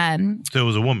it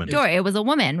was a woman. Door. It was a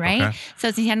woman, right? Okay. So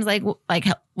Santana's like,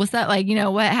 what's that? Like,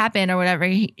 what happened or whatever.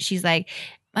 She's like,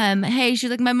 hey,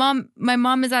 she's like, my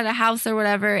mom is at a house or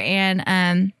whatever.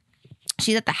 And,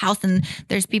 she's at the house and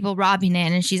there's people robbing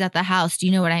it and she's at the house. Do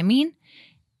you know what I mean?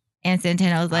 And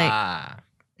Santana was like,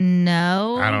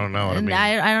 no. I don't know what I mean.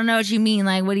 I don't know what you mean.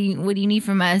 Like, what do you need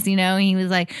from us? And he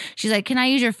was like, she's like, can I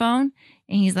use your phone?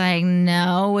 And he's like,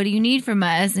 no, what do you need from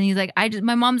us? And he's like,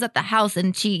 my mom's at the house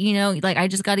and she, like, I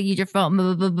just got to use your phone.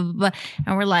 Blah, blah, blah, blah, blah.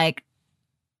 And we're like,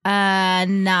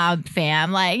 nah,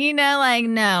 fam. Like,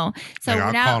 no. So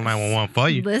I'll call 911 for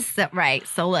you. Listen, right.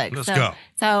 So look, let's go.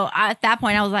 So at that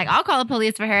point, I was like, I'll call the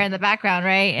police for her in the background,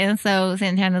 right? And so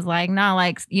Santana's like, no,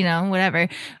 like, whatever.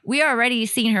 We already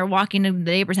seen her walking to the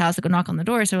neighbor's house to go knock on the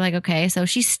door. So we're like, okay. So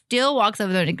she still walks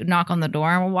over there to knock on the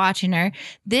door, and we're watching her.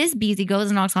 This beezy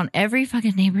goes and knocks on every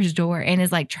fucking neighbor's door and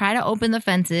is like, try to open the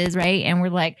fences, right? And we're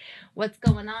like, what's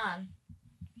going on?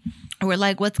 We're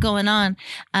like, what's going on?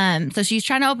 So she's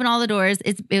trying to open all the doors.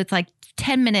 It's like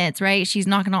 10 minutes, right? She's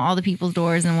knocking on all the people's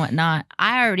doors and whatnot.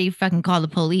 I already fucking called the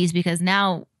police because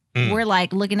now we're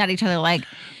like looking at each other like,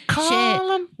 shit.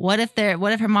 What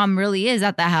if her mom really is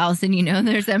at the house and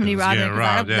there's somebody robbing?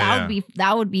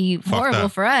 That would be horrible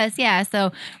for us. Yeah.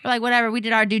 So we're like, whatever. We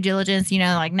did our due diligence.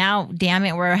 Like now, damn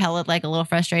it, we're hella like a little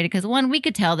frustrated because one, we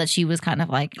could tell that she was kind of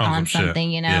like on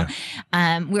something. Yeah.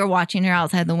 We were watching her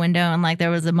outside the window and like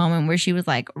there was a moment where she was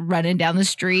like running down the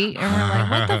street and we're like,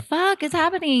 what the fuck is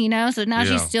happening? So now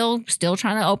she's still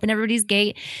trying to open everybody's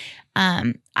gate.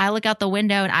 I look out the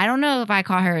window and I don't know if I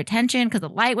caught her attention because the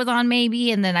light was on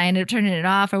maybe, and then I ended up turning it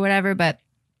off or whatever, but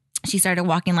she started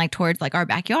walking like towards like our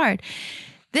backyard.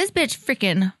 This bitch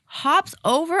freaking hops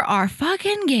over our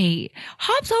fucking gate,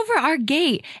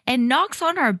 and knocks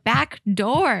on our back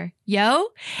door, yo.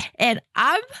 And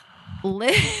I'm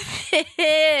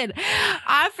livid.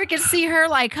 I freaking see her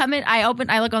like coming. I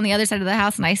look on the other side of the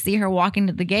house and I see her walking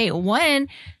to the gate. One,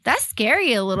 that's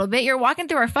scary a little bit. You're walking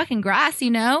through our fucking grass,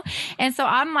 And so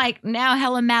I'm like now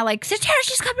hella mad, like, Santana,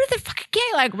 she's coming to the fucking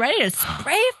gate, like ready to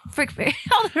spray,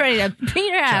 ready to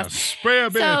beat her ass. Spray a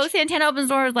bitch. So Santana opens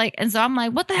the door, like, and so I'm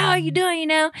like, what the hell are you doing,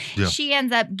 Yeah. She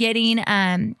ends up getting,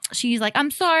 she's like,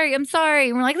 I'm sorry. And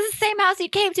we're like, this is the same house you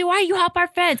came to. Why you hop our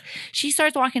fence? She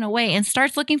starts walking away and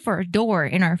starts looking for a door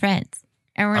in our fence.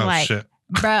 And we're like, shit.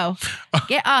 Bro,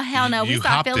 hell no. We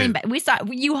stopped feeling bad.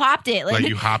 You hopped it. Like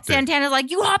you hopped Santana's like,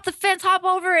 you hopped the fence, hop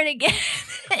over it again.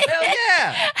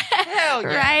 Hell yeah.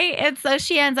 Right? And so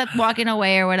she ends up walking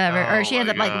away or whatever. Or she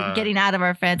ends up like getting out of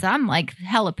our fence. I'm like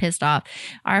hella pissed off.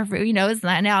 It's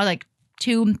now like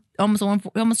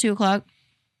almost 2 o'clock.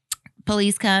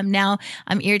 Police come. Now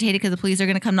I'm irritated because the police are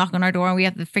going to come knock on our door and we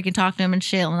have to freaking talk to them and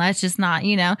shit. And that's just not,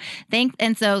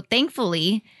 And so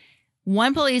thankfully,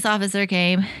 one police officer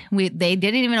came. They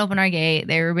didn't even open our gate.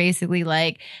 They were basically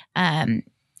like,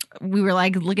 we were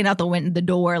like looking out the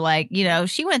door, like,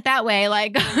 she went that way,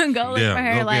 like, go look for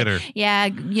her, like,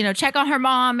 her. Check on her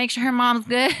mom, make sure her mom's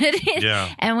good,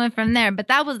 and went from there. But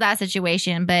that was that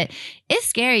situation. But it's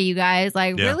scary, you guys.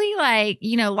 Like, really, like,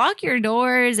 lock your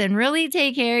doors and really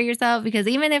take care of yourself because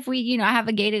even if we, have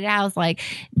a gated house, like,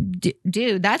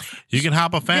 dude, you can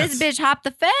hop a fence. This bitch hopped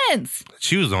the fence.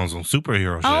 She was on some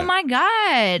superhero shit. Oh my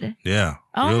god. Yeah.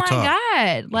 Oh my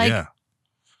god. Like.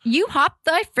 You hopped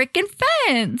the freaking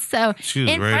fence. So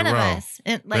in front of us.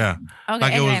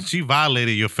 She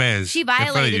violated your fence. She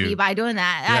violated me by doing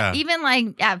that. Even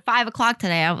like at 4 o'clock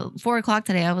today, I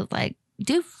was like,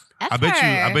 dude, I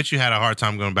bet you had a hard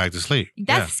time going back to sleep.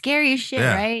 That's scary as shit,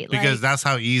 right? Because that's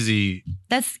how easy.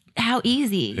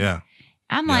 Yeah.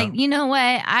 I'm like, you know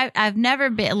what? I've never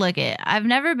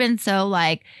been so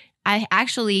like, I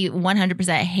actually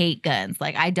 100% hate guns.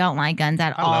 Like, I don't like guns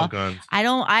at all. I love guns.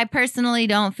 I personally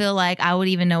don't feel like I would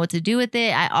even know what to do with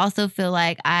it. I also feel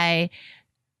like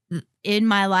in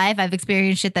my life, I've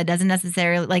experienced shit that doesn't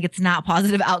necessarily, like, it's not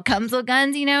positive outcomes with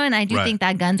guns, and I do think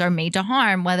that guns are made to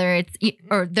harm, whether it's,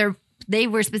 or they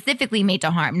were specifically made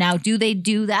to harm. Now, do they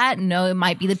do that? No, it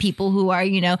might be the people who are,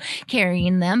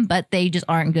 carrying them, but they just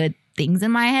aren't good things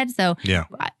in my head. So,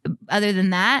 other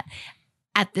than that,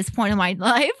 at this point in my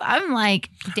life, I'm like,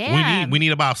 damn. We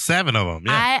need about 7 of them.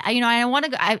 Yeah. I want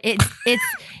to go.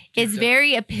 it's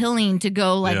very appealing to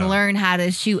go learn how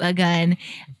to shoot a gun,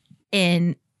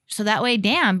 and so that way,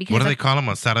 damn. Because what do they call them?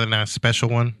 A Saturday Night Special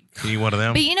one? You one of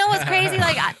them? But you know what's crazy?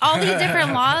 Like all these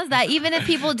different laws that even if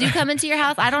people do come into your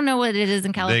house, I don't know what it is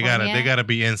in California. They gotta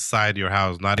be inside your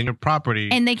house, not in your property,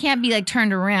 and they can't be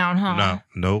turned around, huh? No,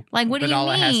 nope. Like what do you mean? But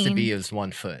all it has to be is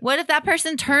 1 foot. What if that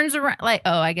person turns around? Like,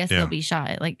 oh, I guess they'll be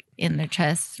shot in their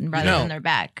chest rather than their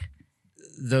back.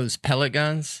 Those pellet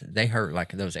guns, they hurt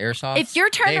like those airsoft. If you're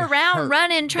turned around,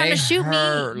 running, trying to shoot me,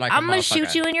 I'm gonna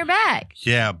shoot you in your back.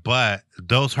 Yeah, but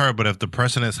those hurt. But if the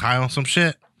person is high on some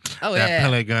shit.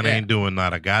 Pellet gun ain't doing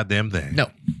not a goddamn thing.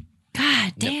 No.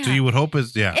 God damn. So you would hope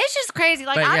it's It's just crazy.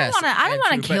 Like I don't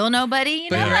want to kill nobody. You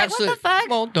know, like what the fuck?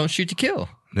 Well, don't shoot to kill.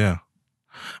 Yeah.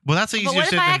 Well, that's easier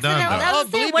said than done.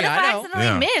 What if I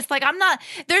accidentally miss? Like I'm not.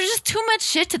 There's just too much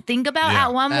shit to think about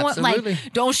at one more. Like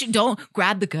don't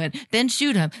grab the gun, then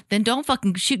shoot him, then don't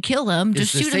fucking kill him.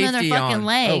 Just shoot him in their fucking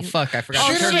leg. Oh fuck! I forgot.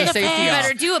 Oh shit! You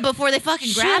better do it before they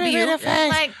fucking grab you.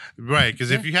 Like. Right, because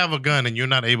if you have a gun and you're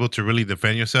not able to really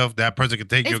defend yourself, that person can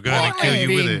take your gun and kill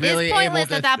you with it. It's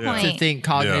pointless at that point. To think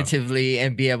cognitively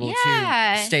and be able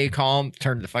to stay calm,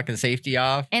 turn the fucking safety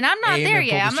off. And I'm not there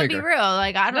yet. I'm gonna be real.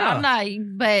 Like I'm not.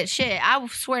 But shit, I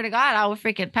swear to God, I would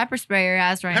freaking pepper spray your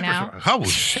ass right now. Oh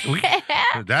shit!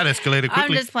 That escalated quickly.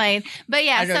 I'm just playing. But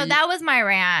yeah, so that was my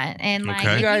rant, and like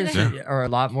you guys are a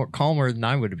lot more calmer than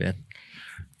I would have been.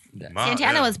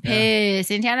 Santana was pissed.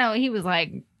 Santana, he was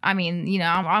like, I mean, you know,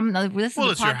 I'm this is a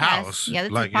podcast. Your house. Yeah,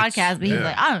 this is a podcast, but he was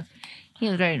like, he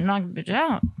was ready to knock the bitch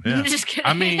out. Yeah. Just kidding.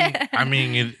 I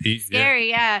mean, scary,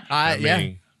 yeah. I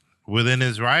mean, within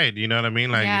his right, you know what I mean?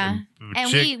 Like,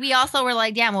 and we also were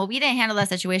like, damn, well, we didn't handle that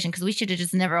situation because we should have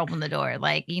just never opened the door,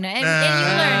 like, you know.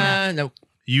 And you learn. Nope.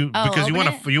 Because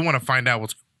you want to find out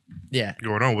what's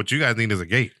going on. What you guys need is a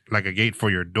gate, like a gate for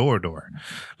your door,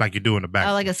 like you do in the back.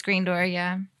 Oh, like a screen door,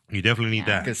 yeah. You definitely need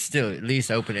that. Because still, at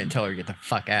least open it and tell her to get the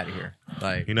fuck out of here.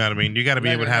 Like, you know what I mean? You got to be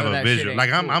able to have a visual.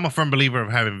 Like I'm a firm believer of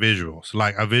having visuals,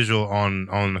 like a visual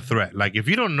on the threat. Like if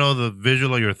you don't know the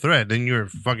visual of your threat, then you're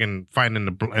fucking fighting in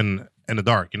the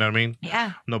dark. You know what I mean?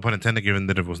 Yeah. No pun intended, given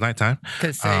that it was nighttime.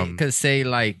 Because say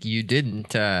like you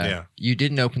didn't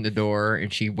open the door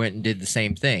and she went and did the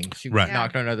same thing. She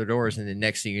knocked on other doors and the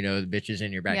next thing you know, the bitch is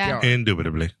in your backyard.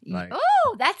 Indubitably. Like,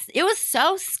 it was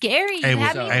so scary.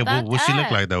 What she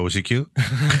look like though? Was she cute?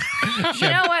 You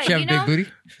know what? She have a big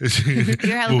booty?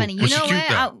 You're hella funny. You know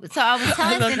what? So I was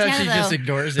telling Santana she just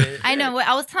ignores it. I know.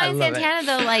 I was telling Santana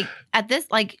though, like at this,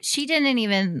 like she didn't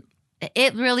even.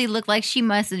 It really looked like she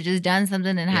must have just done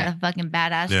something and had a fucking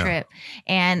badass trip.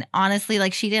 And honestly,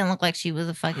 like she didn't look like she was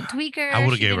a fucking tweaker. I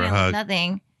would have gave her a hug.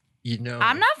 Nothing. You know,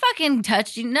 I'm not fucking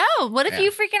touching. No. What if you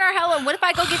freaking are hella? What if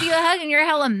I go give you a hug and you're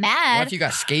hella mad? What if you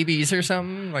got scabies or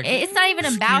something? Like it's not even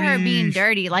about her being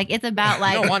dirty. Like it's about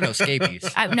like I don't want no scabies.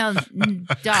 No,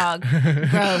 dog,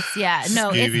 gross. Yeah,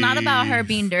 no, it's not about her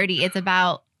being dirty. It's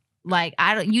about. Like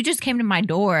you just came to my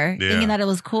door thinking that it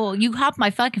was cool. You hopped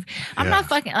my fucking. I'm not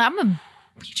fucking. I'm gonna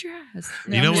beat your ass.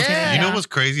 You know what's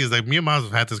crazy is like me and Miles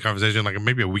have had this conversation like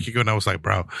maybe a week ago, and I was like,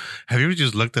 bro, have you ever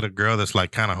just looked at a girl that's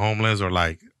like kind of homeless or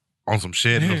like on some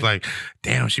shit? And I was like,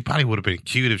 damn, she probably would have been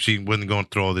cute if she wasn't going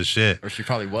through all this shit. Or she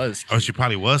probably was.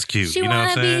 Cute. She you know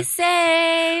what I'm saying? Be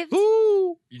saved.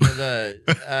 Ooh. You know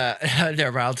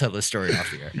never. I'll tell the story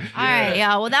off here. All right,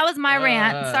 y'all. Well, that was my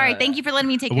rant. Sorry. Thank you for letting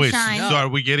me take your shine. So are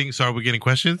we getting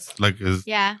questions? Like,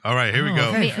 all right, here we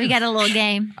go. We got a little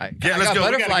game. I got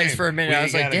butterflies for a minute. I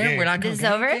was like, damn, we're not going to. This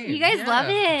is over. You guys love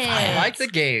it. I like the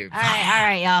game. All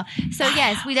right, y'all. So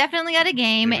yes, we definitely got a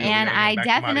game, and I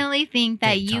definitely think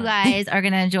that you guys are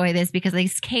gonna enjoy this because they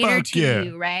cater to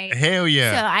you, right? Hell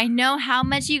yeah. So I know how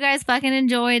much you guys fucking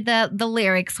enjoyed the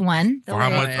lyrics one. How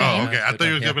much? Oh, okay. I thought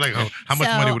you were gonna be like, how much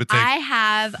money would it take? I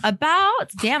have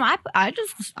about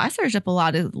I searched up a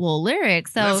lot of little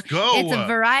lyrics. So let's go. It's a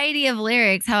variety of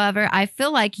lyrics. However, I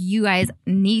feel like you guys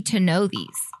need to know these.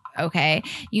 Okay,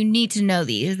 you need to know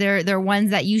these. They're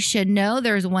ones that you should know.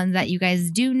 There's ones that you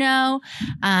guys do know.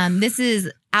 This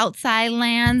is Outside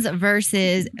Lands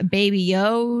versus Baby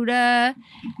Yoda.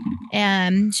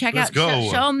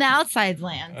 Show them the Outside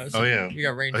Lands. Oh yeah, you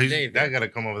got Ranger Dave. That gotta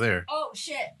come over there. Oh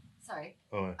shit! Sorry,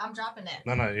 I'm dropping it.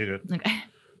 No, you're good. Okay.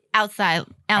 Outside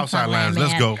Lands.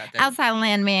 Let's go. Outside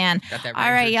Land Man.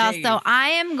 All right, y'all. So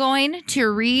I am going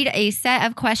to read a set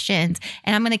of questions,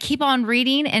 and I'm going to keep on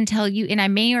reading until you. And I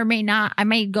may or may not. I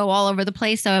may go all over the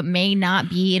place, so it may not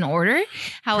be in order.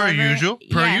 However, per usual.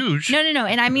 No.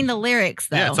 And I mean the lyrics,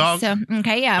 though. Yeah, it's all. So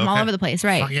I'm all over the place,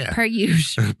 right? Yeah. Per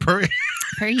usual.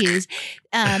 per use.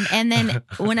 And then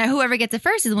whoever gets it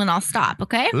first is when I'll stop.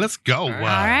 Okay. Let's go. All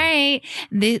right.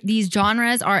 These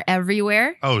genres are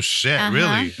everywhere. Oh shit!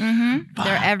 Really? Mm-hmm.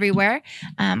 They're everywhere.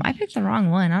 I picked the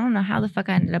wrong one. I don't know how the fuck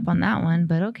I ended up on that one,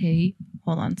 but okay.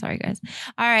 Hold on. Sorry, guys.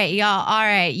 All right, y'all. All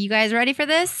right. You guys ready for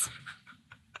this?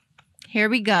 Here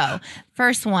we go.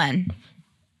 First one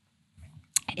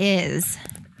is,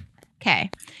 okay.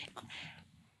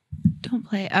 Don't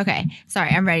play. Okay.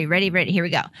 Sorry. I'm ready. Ready. Here we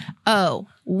go. Oh,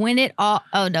 when it all.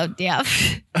 Oh, no. Yeah.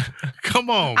 Come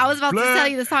on. I was about to tell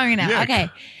you the song right now. Yeah. Okay.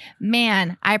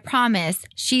 Man, I promise,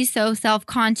 she's so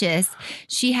self-conscious.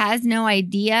 She has no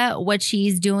idea what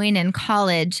she's doing in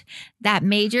college. That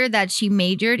major that she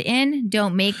majored in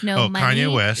don't make no money.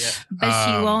 Kanye West. But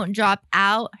she won't drop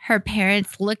out. Her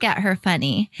parents look at her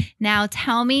funny. Now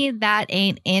tell me that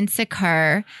ain't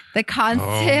insecure. The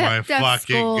concept of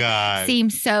school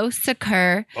seems so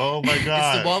secure. Oh my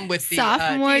God. It's the one with the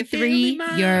sophomore 3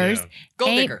 years. Yeah.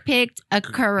 Gold ain't digger. Picked a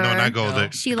career. No, not gold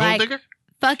digger. She gold digger?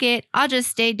 Fuck it, I'll just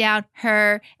stay down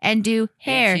her and do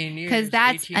hair because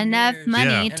that's enough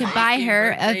money to buy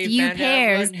her a few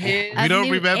pairs. We don't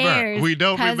remember. We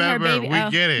don't remember. We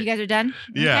get it. You guys are done?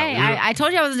 Yeah. Okay. I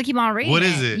told you I was going to keep on reading. What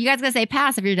is it? You guys got to say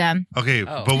pass if you're done. Okay,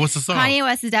 but what's the song? Kanye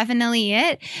West is definitely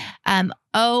it.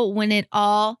 Oh, when it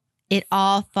all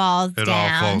falls down. It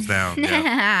all falls down.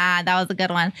 Yeah. That was a good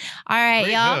one. All right,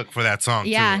 Great y'all. hook for that song,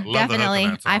 yeah, too.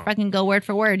 Definitely. I fucking go word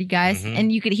for word, you guys. Mm-hmm.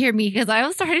 And you could hear me because I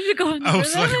was starting to go. I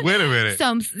was like, wait a minute.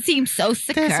 Seems so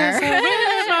secure. All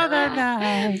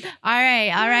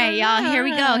right, y'all.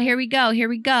 Here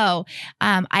we go.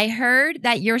 I heard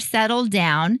that you're settled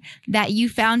down, that you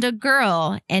found a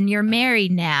girl and you're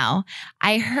married now.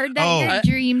 I heard that your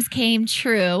dreams came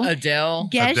true. Adele.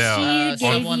 Guess she gave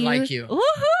someone like you. Ooh.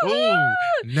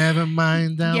 Never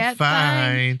mind, I'll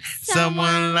find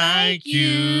someone like you.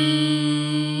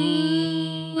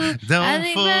 Don't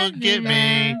forget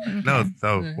me. No,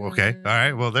 okay. All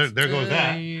right. Well, there goes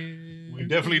that. We're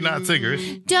definitely not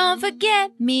singers. Don't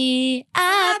forget me,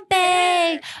 I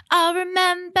beg. I'll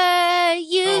remember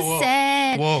you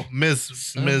said. Well,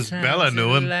 Miss Bella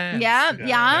knew him.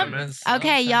 Yeah.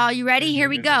 Okay, y'all, you ready? Here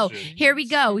we go. Here we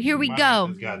go.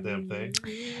 Goddamn thing.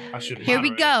 Here we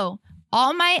go.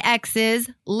 All my exes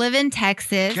live in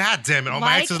Texas. God damn it. All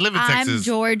my exes live in Texas. I'm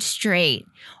George Strait.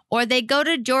 Or they go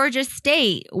to Georgia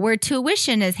State where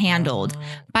tuition is handled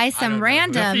by some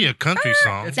random that'd be a country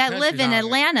song. that live in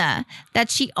Atlanta that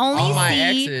she only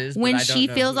sees when she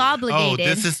feels obligated. Oh,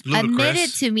 this is ludicrous.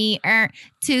 Admitted to me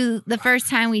to the first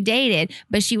time we dated,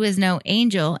 but she was no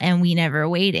angel and we never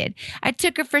waited. I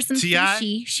took her for some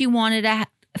sushi. She wanted to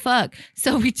fuck.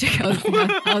 So we took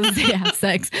have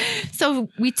sex. So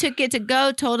we took it to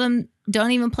go, told him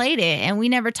don't even played it, and we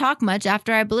never talked much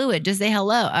after I blew it. Just say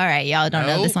hello. All right, y'all don't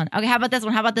know this one. Okay, how about this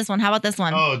one?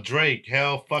 Oh, Drake,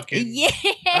 hell fucking yeah.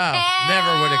 Oh,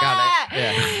 never would have got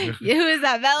it. Yeah. Who is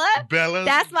that, Bella? Bella.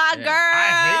 That's my girl.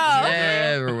 I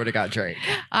hate never would have got Drake.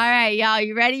 All right, y'all,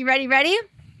 you ready?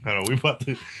 Hold on, we about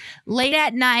to. Late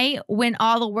at night when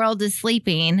all the world is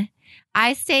sleeping,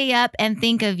 I stay up and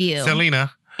think of you,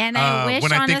 Selena. And I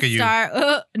wish on a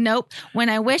star. Nope. When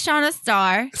I wish on a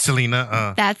star,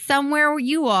 Selena. That's somewhere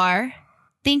you are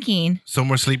thinking.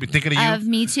 Somewhere sleeping, thinking of you. Of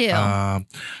me too.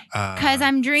 Because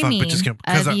I'm dreaming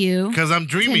of you. Because I'm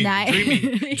dreaming.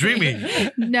 Dreaming.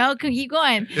 No, keep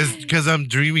going. It's because I'm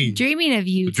dreaming. Dreaming of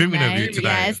you. Dreaming of you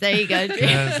tonight. Yes, there you go.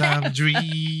 Because I'm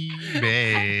dreaming.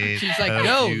 She's like,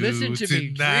 no, listen to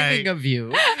me. Dreaming of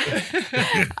you.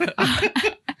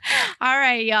 All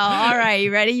right, y'all. All right.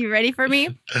 You ready for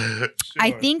me? Sure.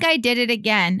 I think I did it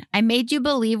again. I made you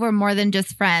believe we're more than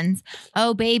just friends.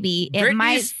 Oh, baby. It Britney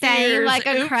might Spears, sound like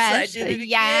a crush. That's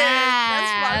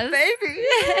my baby.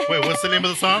 Wait, what's the name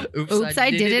of the song? Oops,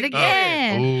 I did it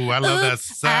again. Oh, I love that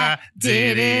song. I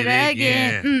did it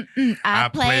again. I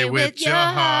play with your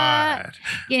heart.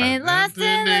 Get lost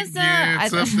in the sun.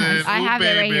 I have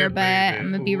it right here, but I'm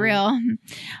going to be real. All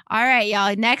right,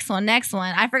 y'all. Next one.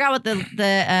 I forgot what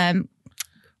the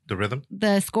rhythm?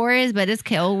 The score is, but it's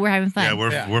cool. We're having fun.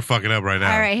 Yeah, we're fucking up right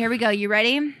now. All right, here we go. You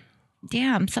ready?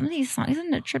 Damn, some of these songs,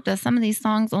 isn't it trip that some of these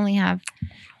songs only have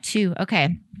 2?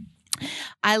 Okay.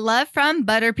 I love from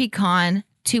butter pecan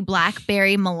to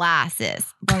blackberry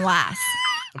molasses.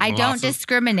 I don't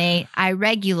discriminate. I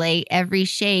regulate every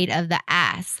shade of the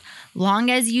ass. Long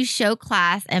as you show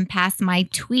class and pass my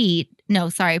tweet,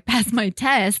 passed my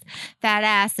test, fat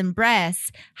ass and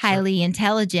breasts, highly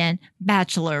intelligent,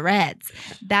 bachelorettes.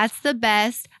 That's the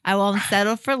best. I won't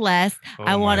settle for less.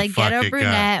 I want to get a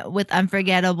brunette with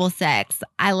unforgettable sex.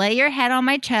 I lay your head on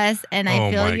my chest and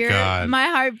I feel my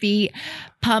heartbeat.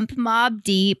 Pump Mob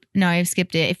Deep. No, I've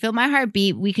skipped it. I feel my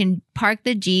heartbeat. We can park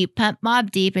the Jeep, pump Mob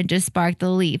Deep, and just spark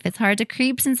the leaf. It's hard to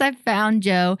creep since I found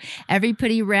Joe. Every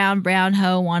pretty round brown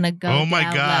hoe want to go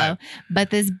down low.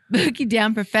 But this boogie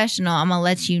down professional, I'm going to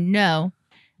let you know.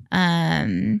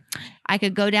 I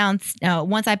could go down.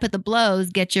 Once I put the blows,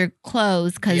 get your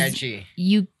clothes because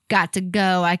you got to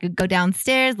go. I could go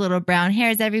downstairs, little brown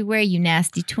hairs everywhere. You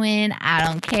nasty twin. I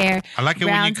don't care. I like it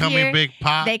when you call me Big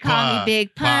Pop. They call me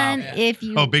Big Pun.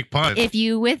 Yeah. Big Pun. If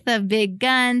you with a big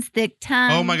gun, thick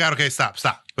tongue. Oh my God. Okay, stop.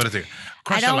 But it's here.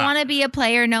 I don't want to be a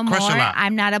player no more.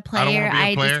 I'm not a player.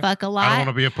 I just fuck a lot. I don't want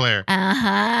to be a player. Yeah.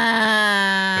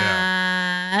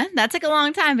 That took a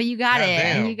long time, but you got it.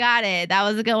 Damn. You got it. That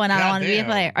was a good one. I don't want to be a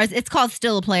player. It's called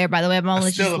Still a Player, by the way. I'm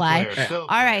only just slide. All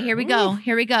right, here we go.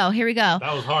 Here we go.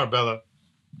 That was hard, Bella.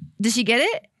 Did she get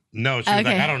it? No, she was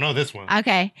like, I don't know this one.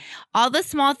 Okay. All the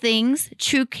small things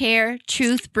true care,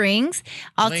 truth brings.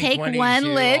 I'll take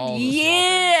one lift.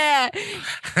 Yeah.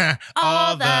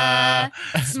 all the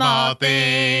small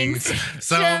things.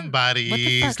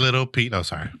 Somebody's little Pete. No,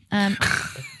 sorry.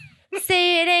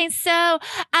 Say it ain't so.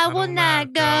 I will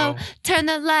not go. Turn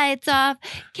the lights off.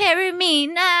 Carry me.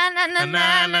 Na na na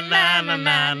na na na na na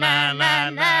na na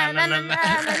na na na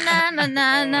na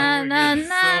na na na.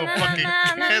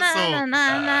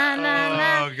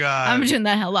 Oh God! I'm doing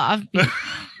that hell off.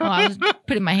 Oh, I was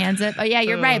putting my hands up. Oh, yeah,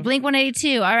 you're right. Blink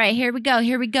 182. All right, here we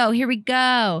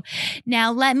go.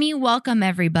 Now, let me welcome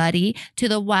everybody to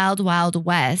the Wild Wild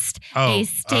West, a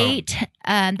state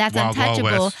that's Wild,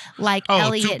 untouchable like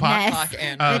Elliot Ness.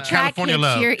 The track California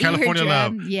hits your California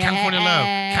eardrum. love. Yeah.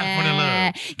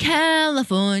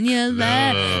 California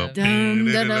love. Dum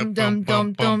dum dum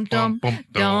dum dum dum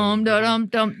dum dum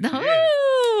dum dum.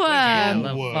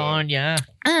 California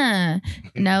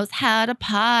knows how to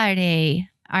party.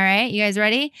 All right, you guys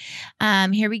ready?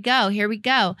 Here we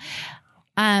go.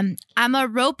 I'm a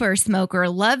roper smoker.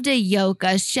 Loved a yoke,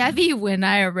 a Chevy when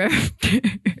I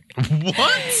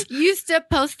What? Used to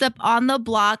post up on the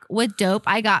block with dope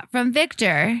I got from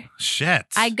Victor. Shit.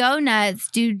 I go nuts,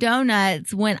 do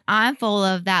donuts when I'm full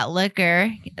of that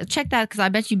liquor. Check that because I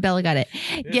bet you Bella got it.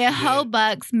 Get hoe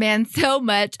bucks, man, so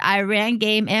much. I ran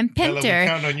game and pimped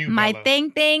her. My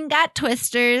thing got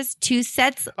twisters, 2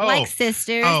 sets like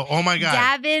sisters. Oh my God.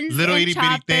 Davins little and itty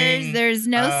choppers. bitty thing. There's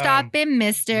no stopping,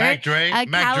 mister. Mac Dre.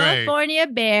 California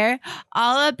bear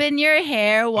all up in your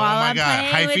hair while I'm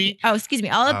playing with. Oh, excuse me.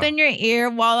 All up in your ear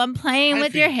while I'm playing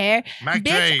with your hair. Mac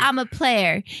Bitch, Dre. I'm a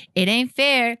player. It ain't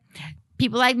fair.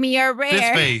 People like me are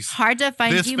rare. Hard to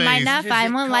find. You might not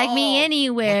find one like me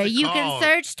anywhere. You can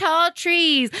search tall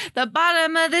trees, the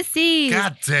bottom of the seas.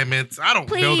 God damn it. I don't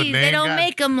know the name. They don't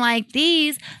make them like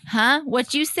these. Huh?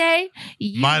 What you say?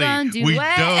 You gonna do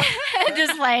what?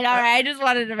 Just playing. All right. I just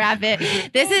wanted to wrap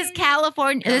it. This is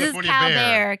California. This is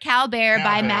Cal Bear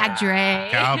by Mac Dre.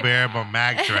 Cal Bear by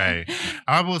Mac Dre.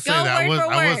 I will say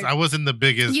that I wasn't the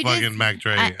biggest fucking Mac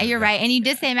Dre. You're right. And you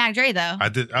did say Mac Dre though. I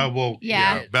did. Well,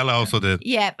 yeah. Bella also did.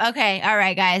 Yep. Okay. All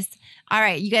right, guys. All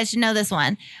right. You guys should know this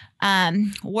one.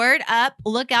 Word up.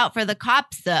 Look out for the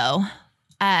cops, though.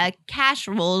 Cash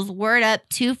rules. Word up.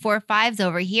 245s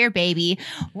over here, baby.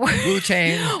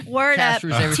 Wu-Tang. Word up.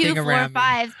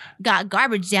 245s got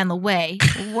garbage down the way.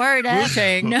 Word up.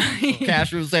 Wu-Tang. No.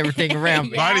 Cash rules everything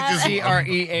around me. Body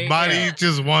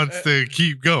just wants to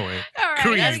keep going. All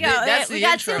right, let's go. That's the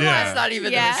intro. That's not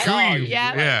even the song.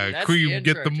 Yeah. Cream,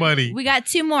 get the money. We got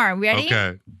 2 more. Ready?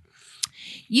 Okay.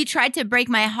 You tried to break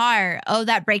my heart. Oh,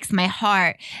 that breaks my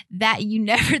heart. That you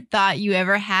never thought you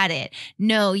ever had it.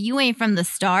 No, you ain't from the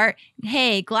start.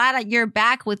 Hey, glad you're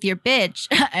back with your bitch.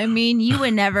 I mean, you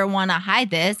would never want to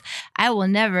hide this. I will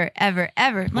never, ever,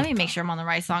 ever. Let me make sure I'm on the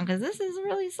right song because this is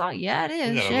really song. Yeah, it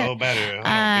is. A little better.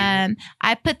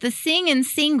 I put the singing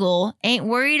single. Ain't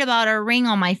worried about a ring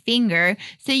on my finger.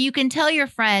 So you can tell your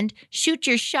friend, shoot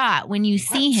your shot when you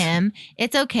see him.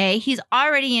 It's okay. He's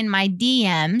already in my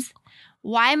DMs.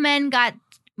 Why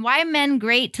men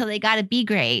great till they gotta be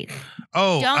great?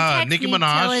 Oh, don't text Nicki me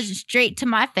Minaj. till it's straight to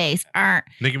my face.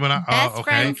 Nicki Minaj. Best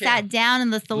friend sat down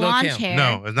in the salon chair.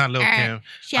 No, it's not Lil Kim.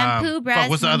 Shampoo breath.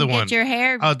 What's the other one? Get your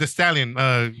hair. The Stallion.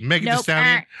 Megan Thee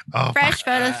Stallion. Fresh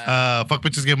photos. Fuck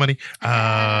bitches get money.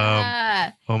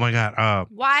 Oh my God.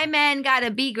 Why men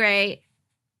gotta be great?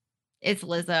 It's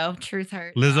Lizzo. Truth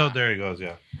hurts. Lizzo. There he goes.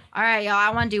 Yeah. All right, y'all.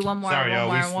 I want to do one more. Sorry,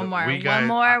 one more.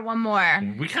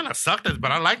 We kind of sucked this, but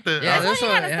I like the. Yeah, this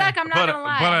one kind of suck. I'm not gonna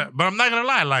lie. But I'm not gonna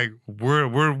lie. Like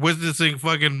we're witnessing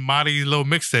fucking Mari's little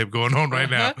mixtape going on right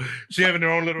now. She having her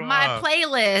own little. My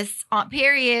playlist on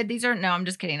period. These are no. I'm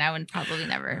just kidding. I would probably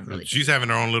never. Really She's having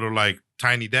her own little like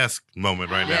tiny desk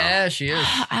moment right now. Yeah, she is.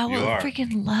 I would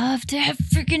freaking love to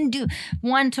freaking do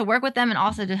one to work with them and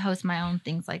also to host my own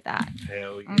things like that.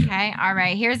 Hell yeah. Okay. All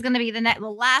right. Here's gonna be the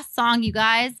last song, you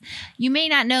guys. You may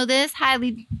not know this.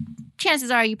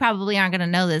 Chances are you probably aren't gonna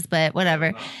know this, but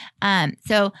whatever.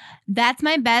 So that's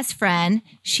my best friend.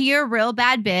 She a real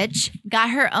bad bitch.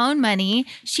 Got her own money.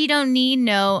 She don't need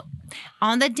no.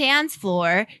 On the dance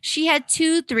floor, she had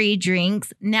 2-3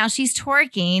 drinks. Now she's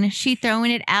twerking. She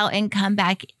throwing it out and come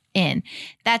back in.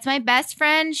 That's my best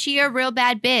friend. She a real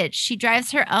bad bitch. She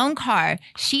drives her own car.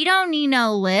 She don't need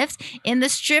no lift in the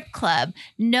strip club.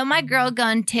 No, my girl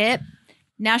gun tip.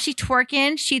 Now she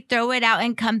twerking. She throw it out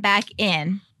and come back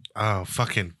in. Oh,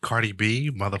 fucking Cardi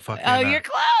B, motherfucker. Oh, you're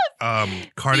close.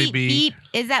 Cardi B. Beep.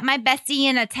 Is that my bestie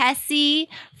in a Tessie?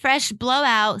 Fresh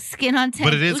blowout, skin on 10.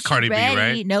 But it is Cardi B,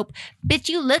 right? Nope. Bitch,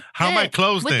 you look How good. am I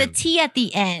close with then? the T at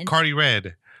the end. Cardi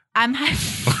Red. I'm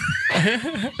just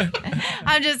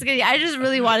kidding. I just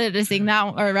really wanted to sing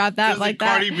that or rap that like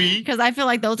that. Cardi B. Because I feel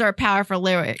like those are powerful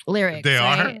lyrics. They right?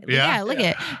 are? Yeah. Look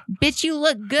at it. Bitch, you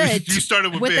look good. You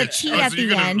started with a T at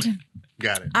the end.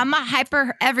 Got it. I'm a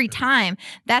hyper every time.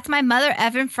 That's my mother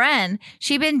effing friend.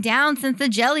 She been down since the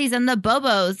jellies and the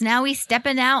bobos. Now we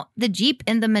stepping out the Jeep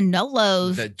in the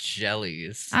Manolos. The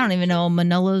jellies. I don't even know what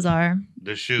Manolos are.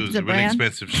 The shoes, the really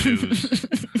expensive shoes.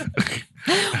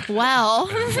 Well,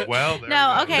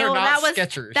 no, okay. They're well, not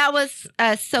that was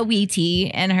Saweetie,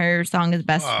 and her song is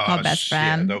called Best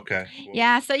Friend. Okay.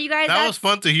 Yeah. So you guys, that was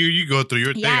fun to hear you go through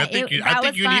your thing. I think you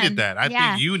needed that. I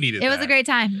think you needed that. It was a great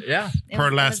time. Yeah.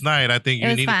 Last night, I think you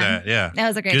needed that. Yeah. It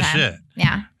was a great Good time. Shit.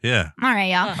 Yeah. Yeah. All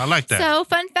right, y'all. I like that. So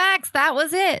fun facts. That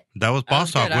was it. That was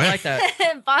Boss Talk. I like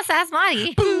that. Boss Ass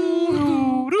Marty.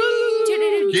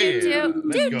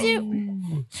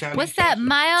 What's that,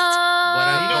 Miles?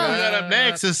 You know what we got up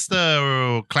next? It's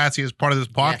the classiest part of this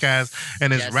podcast,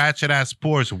 and it's Ratchet Ass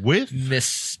Sports with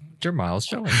Mr. Miles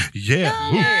Jones. Yeah.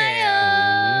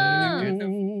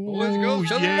 Let's go.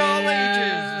 Children of all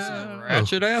ages.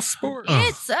 Ratchet Ass Sports.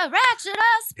 It's a Ratchet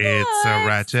Ass Sports. It's a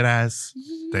Ratchet Ass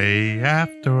day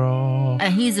after all.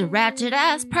 He's a ratchet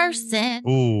ass person.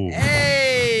 Ooh.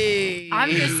 Hey. I'm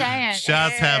just saying.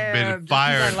 Shots have been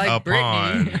fired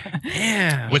upon.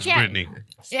 Yeah. Which Britney?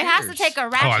 It has to take a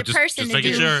ratchet person to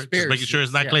do. Just making sure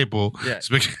it's not Claypool. Yeah.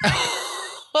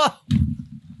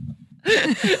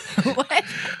 What?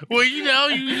 Well,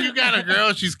 you got a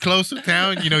girl. She's close to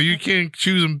town. You can't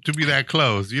choose them to be that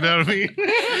close. You know what I mean?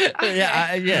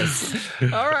 Yeah. Yes.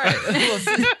 All right.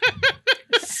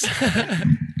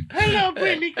 Hello,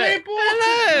 Brittany Claypool.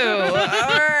 Hello.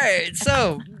 All right.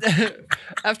 So,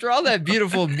 after all that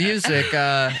beautiful music,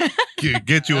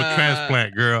 get you a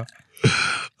transplant, girl.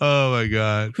 Oh my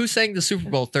God. Who sang the Super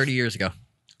Bowl 30 years ago?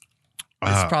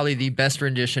 It's probably the best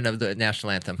rendition of the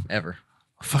national anthem ever.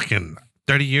 Fucking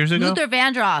 30 years ago? Luther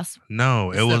Vandross.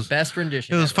 No, it was the best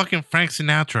rendition. It was fucking Frank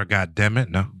Sinatra. God damn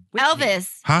it! No. Whitney.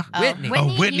 Elvis. Huh?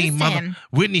 Whitney.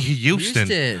 Whitney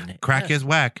Houston. Crack is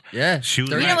whack. Yeah. She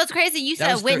was you know what's crazy? You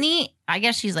said Whitney. I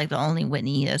guess she's like the only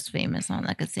Whitney that's famous on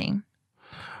that could sing.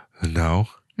 No.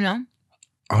 No?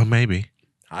 Oh, maybe.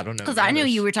 I don't know. Because I knew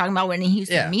you were talking about Whitney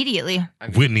Houston immediately.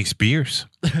 Whitney Spears.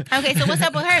 Okay, so what's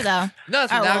up with her, though? No,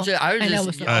 I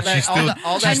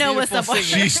know what's up with her.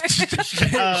 She's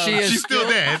still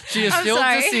dead. She is still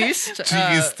deceased. She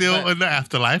is still in the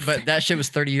afterlife. But that shit was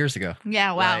 30 years ago.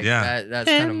 Yeah, wow. Yeah. That's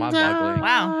kind of mind-boggling.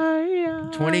 Wow.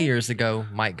 20 years ago,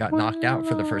 Mike got knocked out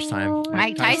for the first time.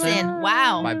 Mike Tyson.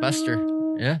 Wow. By Buster.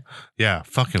 Yeah. Yeah,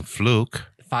 fucking fluke.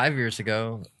 5 years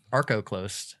ago, Arco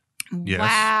closed. Yes.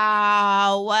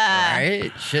 Wow.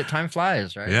 Right? Shit, time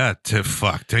flies, right? Yeah,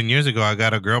 10 years ago, I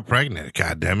got a girl pregnant.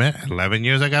 God damn it. 11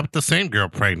 years, I got the same girl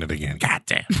pregnant again. God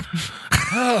damn.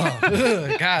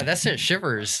 Oh, God, that sent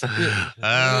shivers.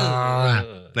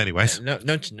 Anyways. No,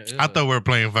 I thought we were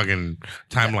playing fucking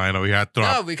timeline over here.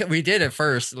 No, we did at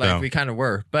first. We kind of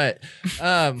were. But,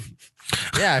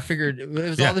 yeah, I figured it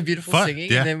was all the beautiful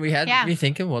singing. And then we had me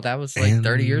thinking, well, that was like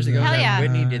 30 years ago that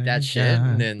Whitney did that shit.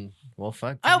 And then... Well,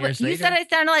 fuck. 10 years later. You said I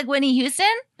sounded like Whitney Houston?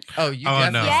 Oh, you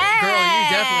definitely, girl, you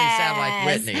definitely sound like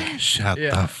Whitney. Shut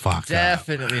the fuck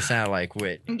Definitely sound like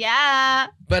Whitney. Yeah.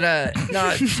 But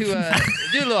no, to do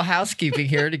a little housekeeping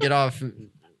here to get off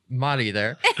Monty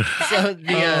there. So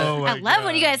I love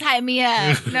when you guys hype me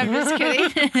up. No, I'm just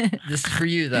kidding. This is for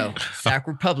you though. Sac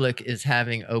Republic is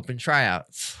having open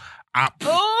tryouts.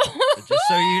 Just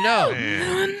so you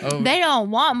know. They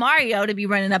don't want Mario to be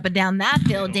running up and down that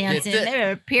field dancing.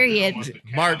 They're period.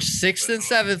 March 6th and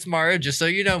 7th, Mario, just so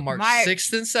you know, March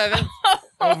 6th and 7th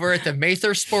over at the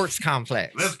Mather Sports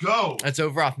Complex. Let's go. That's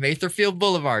over off Matherfield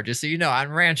Boulevard, just so you know, on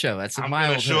Rancho. That's I'm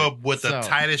going to show up with the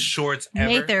tightest shorts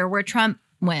ever. Mather, where Trump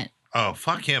went. Oh,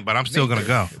 fuck him, but I'm still going to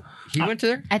go. He went to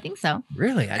there? I think so.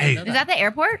 Really? I didn't know that. Is that the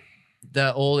airport?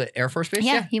 The old Air Force Base?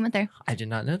 Yeah, he went there. I did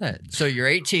not know that. So you're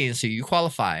 18, so you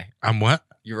qualify. I'm what?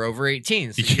 You're over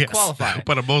 18, so you qualify.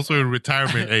 But I'm also in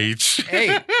retirement age.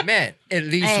 Hey, man, at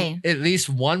least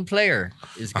one player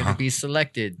is going to be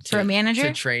selected for a manager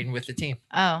to train with the team.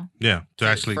 Oh, yeah, to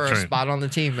actually for train. A spot on the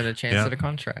team and a chance at a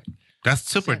contract. That's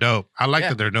super dope. I like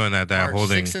that they're doing that. That March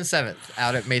 6th and 7th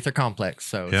out at Mather Complex.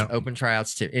 So it's open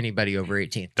tryouts to anybody over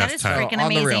 18. That is freaking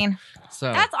amazing.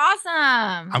 So that's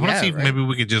awesome. I want to see if maybe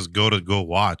we could just go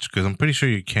watch because I'm pretty sure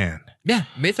you can. Yeah,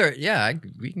 Mather. Yeah,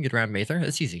 we can get around Mather.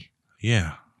 That's easy.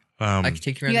 Yeah, I can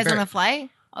take you around. You guys want to fly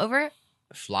over?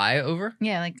 Fly over?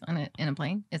 Yeah, like in a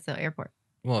plane. It's the airport.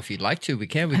 Well, if you'd like to, we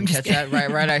can. We can catch that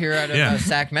right out here out of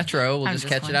Sac Metro. We'll just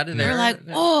catch it out of there. We're like,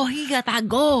 oh, he got that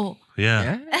goal.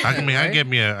 Yeah. I get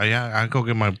me I go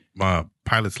get my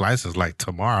pilot's license like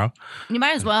tomorrow. You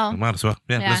might as well. Yeah,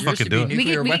 let's fucking do it. We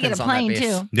can get a plane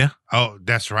too. Yeah. Oh,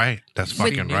 that's right. That's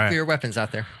fucking right. Nuclear weapons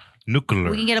out there. Nuclear.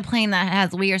 We can get a plane that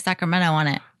has We Are Sacramento on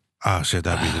it. Oh shit,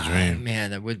 that'd be the dream.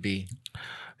 Man, that would be.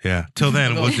 Yeah. Till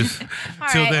then, we'll just.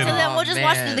 Till then, we'll just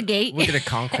watch through the gate. We'll get a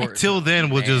Concorde. Till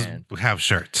then, we'll just have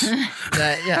shirts.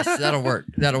 Yes, that'll work.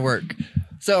 That'll work.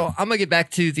 So I'm gonna get back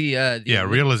to the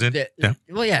realism.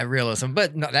 Realism.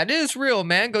 But no, that is real,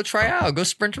 man. Go try out. Go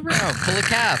sprint around. Pull a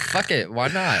calf. Fuck it. Why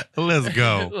not? Let's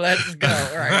go. Let's go.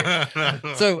 All right.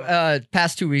 So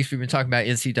past 2 weeks we've been talking about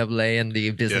NCAA and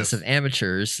the business of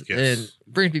amateurs, and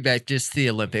brings me back just to the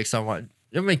Olympics. I'm going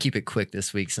to keep it quick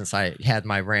this week since I had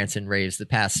my rants and raves the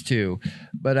past 2.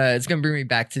 But it's going to bring me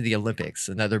back to the Olympics,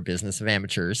 another business of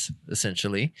amateurs,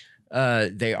 essentially.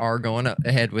 They are going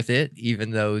ahead with it,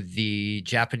 even though the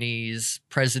Japanese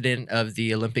president of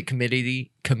the Olympic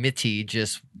committee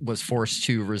just was forced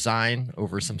to resign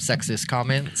over some sexist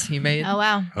comments he made. Oh,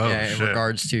 wow. In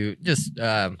regards to just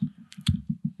how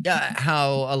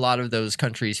a lot of those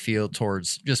countries feel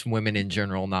towards just women in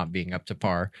general not being up to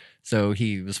par. So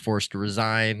he was forced to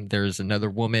resign. There's another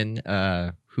woman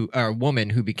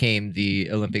who became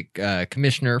the Olympic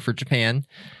commissioner for Japan.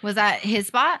 Was that his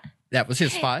spot? That was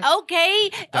his spot. Okay.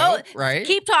 Right.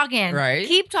 Keep talking. Right.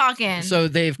 Keep talking. So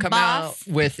they've come out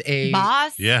with a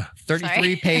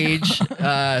 33-page,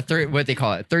 what they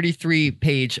call it,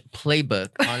 33-page playbook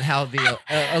on how the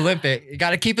Olympic. You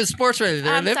got to keep it sports related.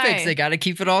 The Olympics, they got to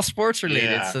keep it all sports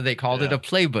related. Yeah. So they called it a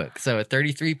playbook. So a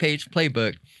 33-page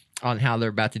playbook on how they're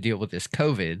about to deal with this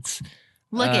COVIDs.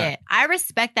 Look at it. I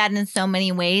respect that in so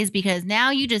many ways because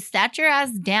now you just sat your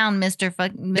ass down,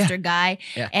 Mr. Guy,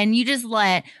 and you just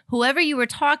let whoever you were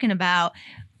talking about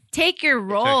take your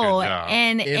role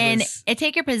and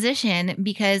take your position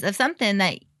because of something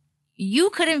that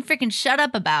you couldn't freaking shut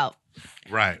up about.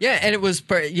 Right. Yeah, and it was,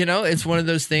 it's one of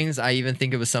those things. I even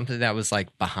think it was something that was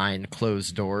like behind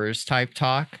closed doors type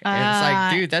talk. And it's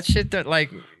like, dude, that shit that like.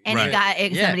 And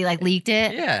somebody like leaked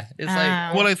it. Yeah, it's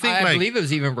like. Well, I believe it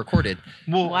was even recorded.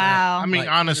 Well, wow. I mean,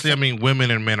 honestly,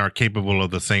 women and men are capable of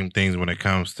the same things when it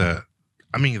comes to.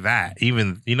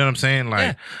 Even you know what I'm saying?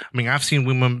 Like, I've seen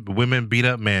women beat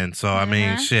up men. So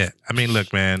shit.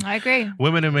 Look, man. I agree.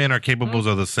 Women and men are capable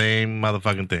of the same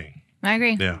motherfucking thing. I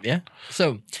agree. Yeah.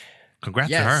 So.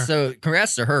 Congrats to her. So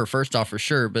congrats to her, first off, for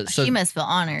sure. But so she must feel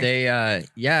honored. They,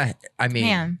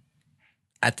 Man.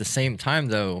 At the same time,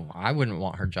 though, I wouldn't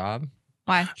want her job.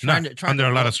 Why? Under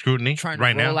a lot of scrutiny trying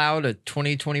right to roll now. out a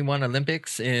 2021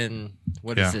 Olympics in,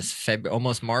 is this, February,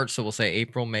 almost March, so we'll say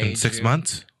April, May, in 6 June.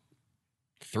 months?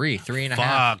 Three and a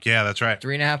half. Fuck, yeah, that's right.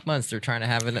 3.5 months, they're trying to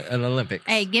have an Olympics.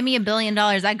 Hey, give me $1 billion.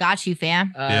 I got you,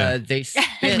 fam. They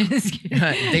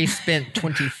spent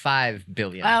 $25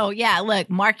 billion. Oh, yeah, look,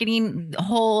 marketing,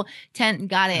 whole tent,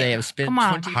 got it. They have spent Come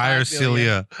on. Hire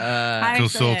Celia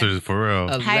consultants, for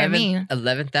real. Hire me.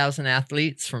 11,000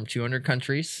 athletes from 200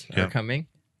 countries are coming,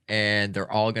 and they're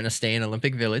all going to stay in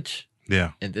Olympic Village.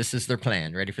 Yeah. And this is their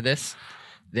plan. Ready for this?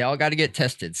 They all got to get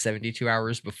tested 72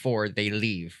 hours before they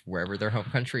leave wherever their home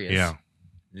country is. Yeah.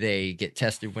 They get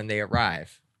tested when they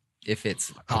arrive. If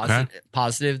it's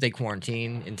positive, they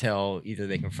quarantine until either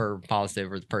they confirm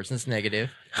positive or the person's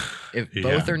negative. If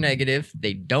both are negative,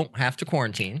 they don't have to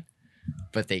quarantine,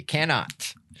 but they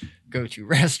cannot go to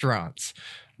restaurants,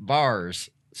 bars,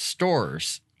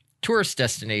 stores, tourist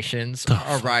destinations,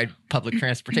 or ride public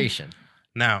transportation.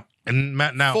 Now,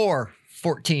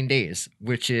 14 days,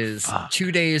 which is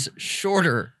 2 days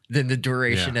shorter than the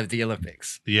duration of the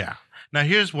Olympics. Yeah. Now,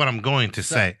 here's what I'm going to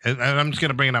say. And I'm just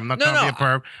going to bring it up. I'm not trying to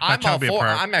be a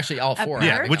perv. I'm actually all for it.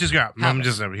 Yeah, which is great. I'm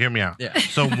just, hear me out. Yeah.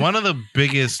 So one of the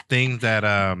biggest things that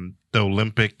the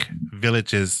Olympic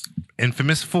Village is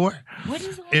infamous for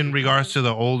in regards to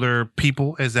the older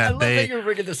people is that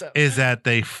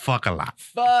they fuck a lot.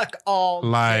 Fuck all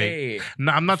day. Like,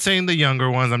 no, I'm not saying the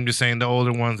younger ones. I'm just saying the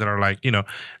older ones that are like,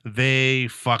 they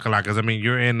fuck a lot. Because, I mean,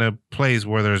 you're in a place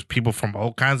where there's people from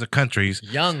all kinds of countries.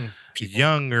 Young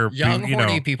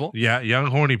horny people. Yeah, young,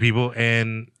 horny people.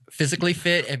 And physically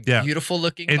fit and beautiful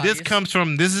looking and bodies.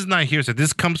 This is not hearsay.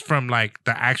 This comes from like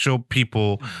the actual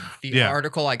people. The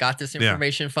article I got this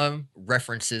information from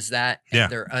references that, and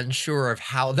they're unsure of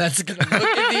how that's going to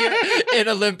look in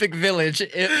Olympic Village.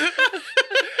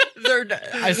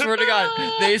 I swear to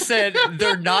God, they said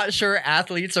they're not sure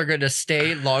athletes are going to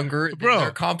stay longer in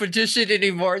their competition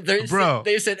anymore. They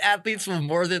said athletes will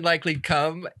more than likely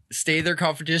stay their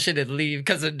competition and leave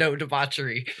because of no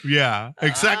debauchery. Yeah,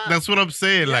 exactly. That's what I'm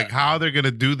saying. Yeah. Like how they're going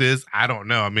to do this, I don't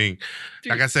know. I mean,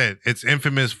 like I said, it's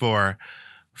infamous for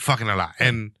fucking a lot.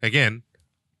 And again,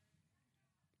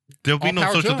 there'll be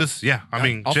no social distance. Yeah, I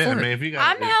mean, shit. I mean, if you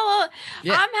got, I'm hella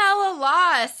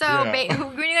lost. So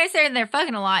when you guys say they're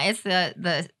fucking a lot, it's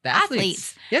the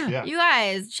athletes. Yeah, you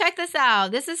guys check this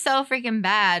out. This is so freaking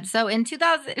bad. So in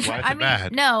 2000,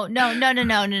 bad? No.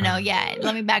 Yeah,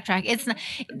 let me backtrack.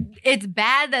 It's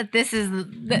bad that this is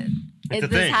It's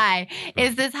this high.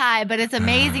 It's this high, but it's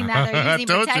amazing that they're using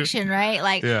protection, right?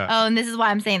 Like, and this is why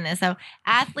I'm saying this. So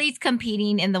athletes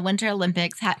competing in the Winter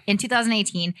Olympics in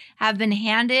 2018 have been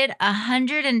handed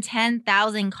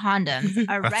 110,000 condoms,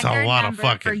 a record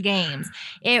number for games.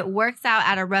 It works out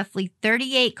at a roughly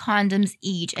 38 condoms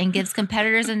each and gives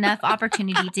competitors enough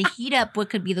opportunity to heat up what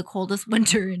could be the coldest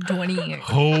winter in 20 years.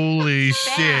 Holy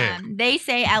shit. They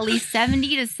say at least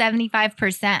 70 to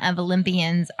 75% of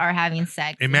Olympians are having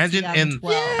sex. Imagine that's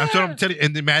what I'm telling you.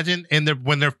 And imagine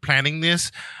when they're planning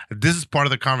this is part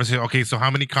of the conversation. Okay, so how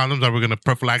many condoms are we going to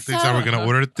prophylactics? Are we going to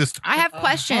order this? I have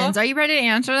questions. Are you ready to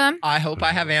answer them? I hope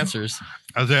I have answers.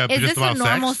 Is this a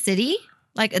normal city?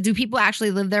 Like, do people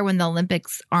actually live there when the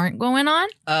Olympics aren't going on?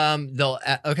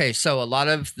 So a lot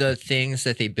of the things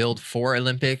that they build for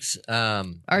Olympics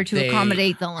are to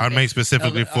accommodate the Olympics. Are made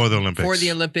specifically for the Olympics. For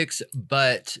the Olympics,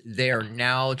 but they are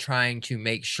now trying to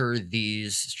make sure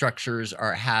these structures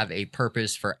have a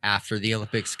purpose for after the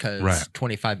Olympics because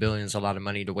 $25 billion is a lot of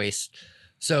money to waste.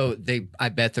 So I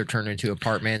bet they're turned into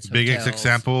apartments. Biggest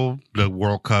example, the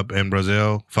World Cup in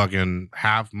Brazil. Fucking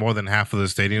more than half of the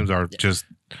stadiums are just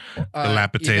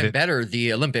dilapidated. Even better,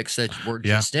 the Olympics that were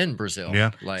just in Brazil.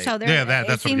 Yeah,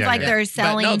 it seems like they're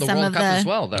selling the some World of Cup the as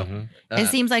well, though. Mm-hmm. It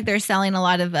seems like they're selling a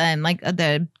lot of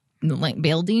the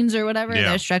buildings or whatever,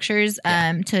 their structures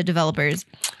to developers,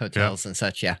 hotels and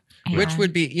such. Yeah, which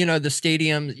would be the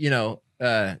stadiums.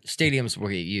 Stadiums will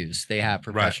get used. They have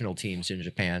professional teams in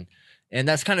Japan. And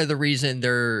that's kind of the reason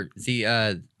we're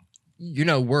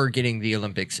getting the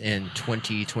Olympics in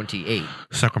 2028.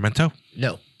 Sacramento?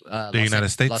 No. The United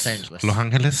States? Los Angeles. Los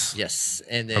Angeles? Yes.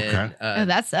 And then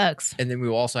that sucks. And then we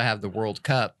will also have the World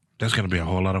Cup. There's going to be a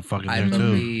whole lot of fucking I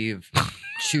believe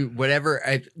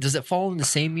does it fall in the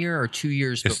same year or 2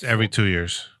 years before? It's every 2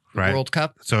 years, right? World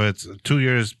Cup? So it's 2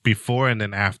 years before and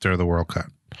then after the World Cup.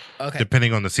 Okay.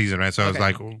 Depending on the season, right? So it's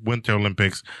like Winter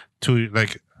Olympics,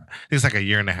 it's like a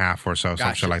year and a half or so,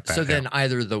 some shit like that. So then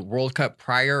either the World Cup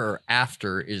prior or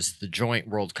after is the joint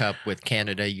World Cup with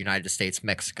Canada, United States,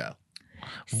 Mexico.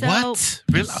 What?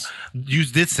 Really? You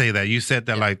did say that. You said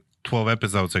that like 12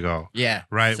 episodes ago. Yeah.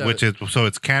 Right? So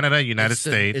it's Canada, United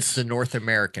States. It's the North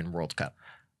American World Cup.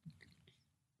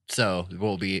 So it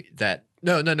will be that.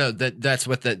 No. That's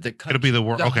what the it'll be the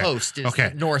world. Okay. Host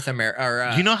is North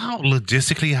America. You know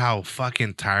how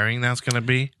fucking tiring that's gonna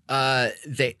be.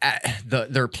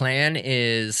 Their plan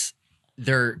is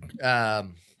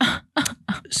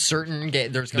certain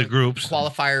there's the groups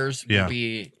qualifiers will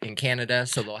be in Canada,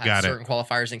 so they'll have certain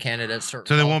qualifiers in Canada. So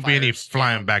there won't be any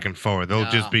flying back and forth.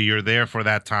 They'll just be you're there for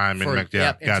that time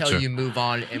until you move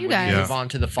on, and when you move on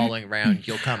to the following round,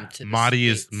 you'll come to Marty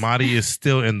is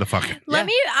still in the fucking.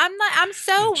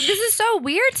 This is so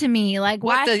weird to me. Like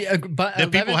why?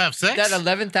 Did people have sex? That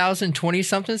 11,000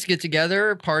 20-somethings get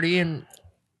together, party, and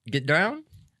get down.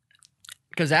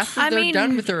 Because after they're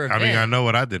done with their event. I know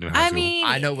what I did in high school.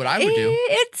 I know what I would do.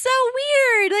 It's so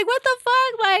weird. Like, what the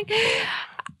fuck? Like,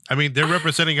 I mean, they're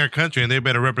representing our country, and they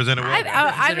better represent it well.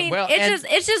 I mean, well.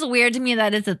 It's just weird to me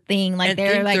that it's a thing. Like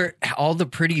they're all the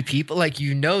pretty people. Like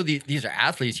these are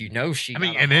athletes. She. I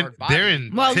mean, and then they're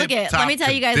in. Well, look at. Let me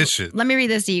tell you guys. Condition. Let me read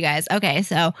this to you guys. Okay,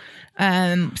 so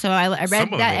I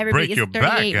read that everybody is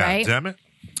 38, right? Damn it.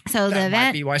 So that the event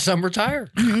might be why some retire.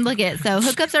 Look at so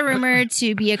hookups are rumored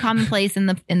to be a commonplace in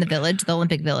the village, the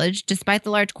Olympic Village. Despite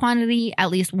the large quantity, at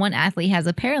least one athlete has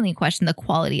apparently questioned the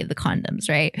quality of the condoms.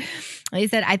 Right? He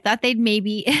said, "I thought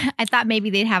maybe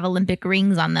they'd have Olympic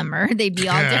rings on them, or they'd be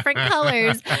all different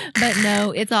colors, but no,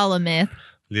 it's all a myth."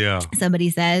 Yeah. Somebody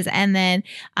says. And then,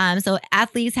 so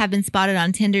athletes have been spotted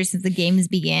on Tinder since the games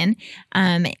began.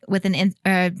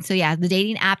 The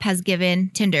dating app has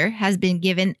given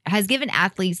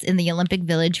athletes in the Olympic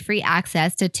Village free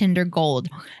access to Tinder Gold,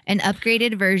 an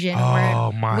upgraded version.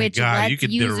 Oh my God. You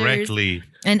could directly.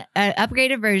 An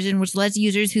upgraded version, which lets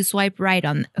users see who swipe right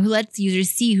on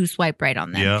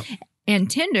them. Yeah. And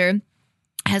Tinder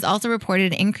has also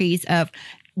reported an increase of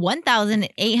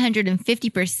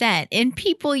 1,850% in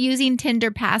people using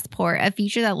Tinder Passport, a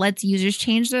feature that lets users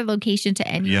change their location to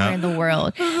anywhere in the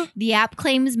world. The app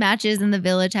claims matches in the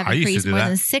village have increased more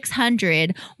than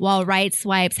 600, while right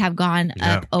swipes have gone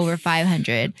up over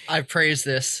 500. I praise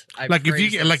this.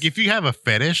 If you have a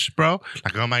fetish, bro,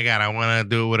 like, oh my God, I want to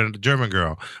do it with a German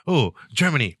girl. Oh,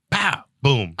 Germany, pow,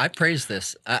 boom. I praise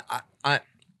this.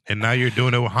 And now you're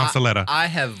doing it with Hansaletta.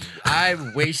 I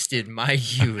wasted my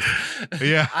youth.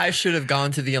 Yeah. I should have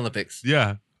gone to the Olympics.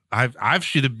 Yeah. I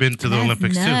should have been to the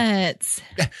Olympics nuts.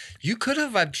 Too. You could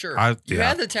have, I'm sure. You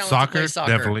had the talent to play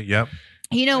soccer. Definitely, yep.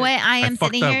 You know what? I am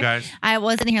sitting here. Guys. I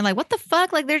was sitting here like, what the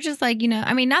fuck? Like, they're just like,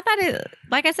 I mean, not that it,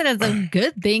 like I said, it's a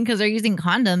good thing because they're using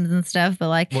condoms and stuff, but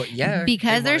like,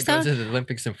 because they're so. Go to the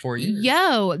Olympics in 4 years.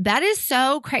 Yo, that is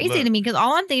so crazy to me because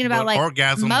all I'm thinking about, like,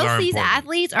 orgasms most of these important.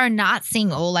 athletes are not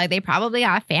single. Like, they probably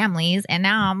have families. And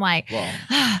now I'm like,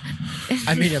 I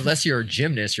mean, unless you're a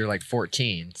gymnast, you're like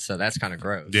 14. So that's kind of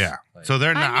gross. Yeah. Like, so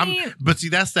they're not. But see,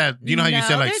 that's that. You know how you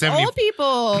said like 70 old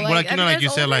people. You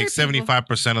said like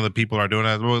 75% of the people are doing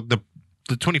that. Well, the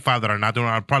 25 that are not doing it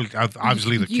are probably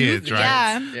obviously the kids,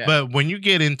 right? Yeah. But when you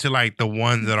get into like the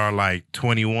ones that are like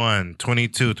 21,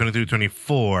 22, 23,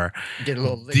 24, get a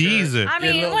little liquor. These are. I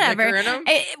mean, whatever.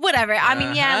 Whatever. I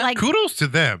mean, like. Kudos to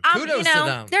them. Kudos to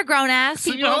them. They're grown ass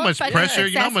people. So you know how much pressure.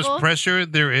 You know how much pressure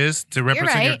there is to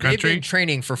represent your country. They've been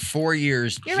training for 4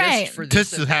 years for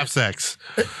this. Just to have sex.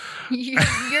 You're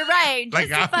right. Just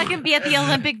to fucking be at the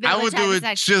Olympic Village. I would do it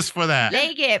just for that.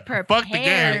 They get prepared. Fuck the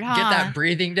game. Huh? Get that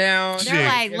breathing down. They're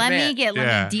like, let me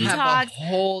detox. Have a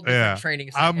whole different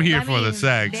training cycle. I'm here for the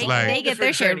sex. They get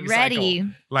their shit ready.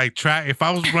 Cycle. Like track. If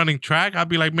I was running track, I'd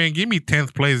be like, man, give me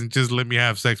 10th place and just let me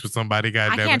have sex with somebody.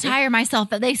 Goddamn. I can't tire myself,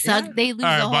 but they suck. Yeah. They lose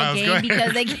the whole game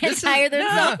because they can't tire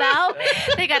themselves out.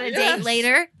 They got a date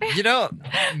later. You know,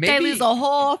 maybe they lose the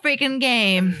whole freaking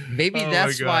game. Maybe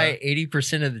that's why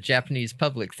 80% of the Japanese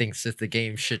public thinks that the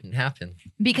game shouldn't happen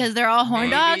because they're all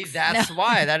horn dogs. That's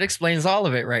why. That explains all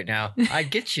of it right now. I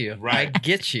get you. Right. I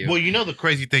get you. Well, you know the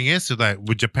crazy thing is that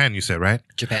with Japan, you said, right?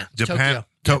 Japan.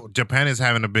 Japan is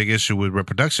having a big issue with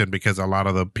reproduction because a lot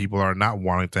of the people are not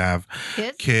wanting to have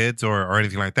kids or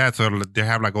anything like that. So they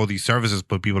have like all these services,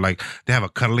 but people like they have a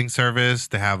cuddling service.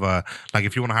 They have like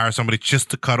if you want to hire somebody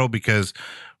just to cuddle because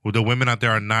the women out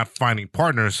there are not finding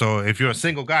partners. So if you're a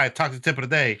single guy, talk to the tip of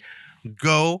the day,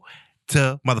 go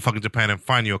to motherfucking Japan and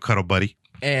find you a cuddle buddy.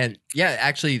 And yeah,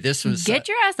 actually, this was get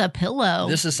your ass a pillow.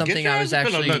 This is something I was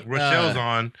actually look. Rochelle's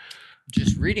on.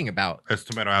 Just reading about. It's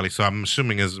Tomato Alley, so I'm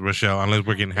assuming it's Rochelle, unless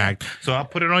we're getting hacked. So I'll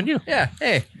put it on you. Yeah.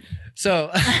 Hey. So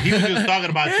he was just talking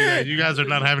about you. You guys are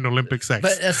not having Olympic sex.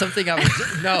 But that's something I was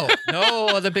no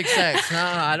Olympic sex. No,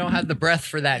 I don't have the breath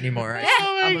for that anymore.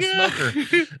 I'm a smoker.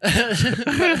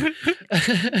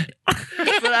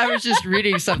 But I was just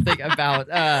reading something about.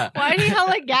 Why do you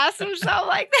hella gas himself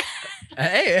like that?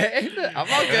 Hey, I'm all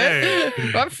good.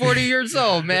 Hey. I'm 40 years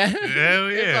old, man. Hell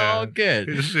yeah. It's all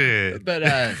good. Shit. But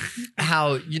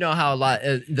how a lot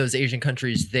of those Asian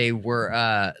countries, they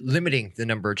were limiting the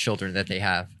number of children that they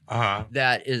have. Uh-huh.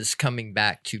 That is coming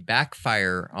back to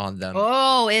backfire on them.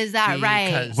 Oh, is that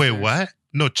right? Wait, what?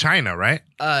 No, China, right?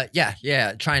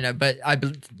 Yeah, China. But I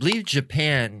believe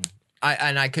Japan...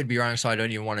 I could be wrong, so I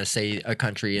don't even want to say a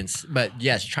country. But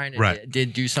yes, China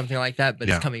did do something like that, but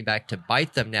it's coming back to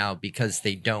bite them now because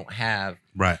they don't have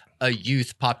a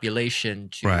youth population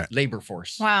to labor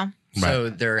force. Wow.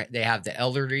 So they have the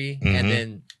elderly, and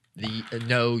then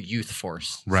no youth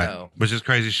force. Right. So, which is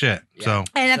crazy shit. Yeah. So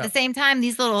and at the same time,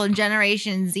 these little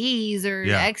Generation Zs or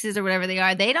X's or whatever they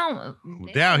are, they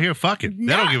out here fucking.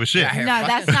 They don't give a shit. No,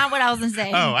 that's not what I was gonna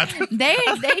say. They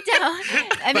don't.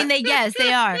 I mean,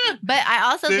 they are. But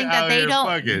I also think that they don't.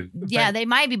 Fucking. Yeah, they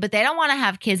might be, but they don't want to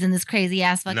have kids in this crazy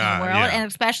ass fucking world, and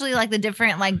especially like the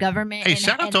different like government. Hey,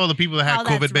 shout out to all the people that had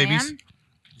COVID babies.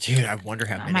 Dude, I wonder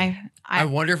how many. I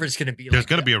wonder if it's going to be. There's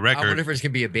going to be a record. I wonder if it's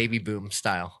going to be a baby boom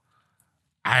style.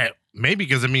 Maybe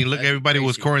because look, everybody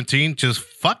was quarantined, just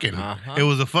fucking. It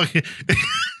was a fucking.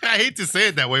 I hate to say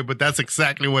it that way, but that's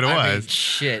exactly what it was.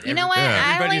 Shit. You know what?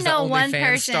 I only know one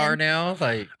person. Star now.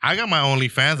 Like I got my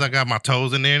OnlyFans. I got my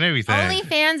toes in there and everything.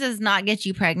 OnlyFans does not get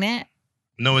you pregnant.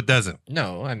 No, it doesn't.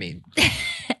 No, I mean.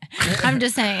 I'm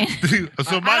just saying.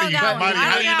 So, Marty,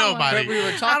 how do you know, Marty? We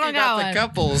were talking about the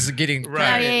couples getting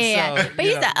right. Yeah. So, but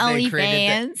he's the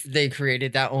OnlyFans. They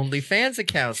created that OnlyFans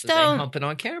account, so they're humping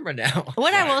on camera now.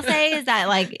 What I will say is that,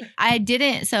 like, I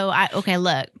didn't. So,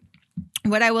 look.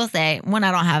 What I will say, one,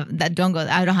 I don't have that. Don't go.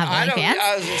 I don't have OnlyFans.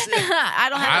 I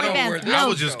don't have OnlyFans. I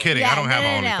was just kidding. I don't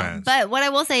have OnlyFans. But what I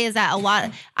will say is that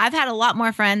I've had a lot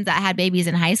more friends that had babies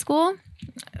in high school.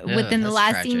 Within the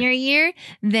last senior year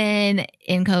than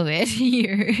in COVID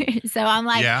year. So I'm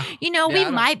like, we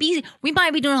might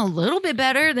be doing a little bit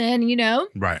better than,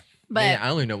 Right. But I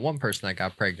only know one person that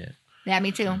got pregnant. Yeah,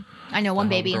 me too. I know one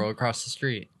baby. Girl across the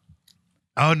street.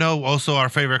 Oh no! Also, our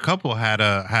favorite couple had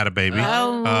a baby.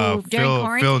 Oh,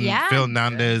 Phil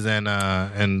Nandez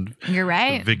and you're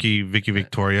right, Vicky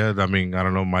Victoria. I mean, I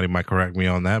don't know. Marty might correct me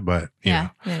on that, but yeah,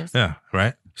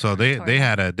 right. So they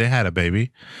had a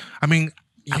baby. I mean,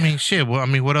 shit. Well,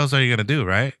 what else are you gonna do,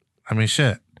 right? I mean,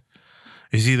 shit.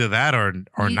 It's either that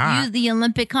or not. Use the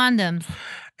Olympic condoms.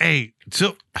 Hey,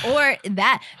 so or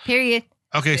that period.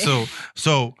 Okay, so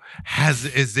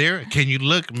can you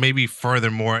look maybe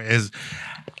furthermore?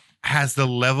 Has the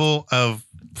level of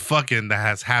fucking that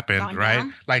has happened, right?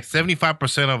 Like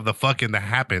 75% of the fucking that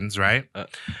happens, right?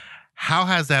 How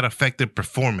has that affected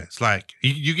performance? Like,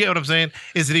 you get what I'm saying?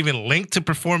 Is it even linked to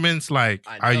performance? Like,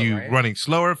 are you running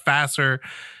slower, faster?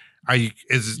 A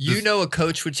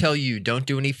coach would tell you don't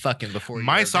do any fucking before you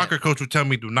my soccer coach would tell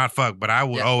me do not fuck, but I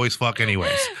would always fuck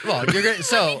anyways. Well, you're gonna let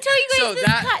me tell you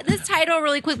guys this title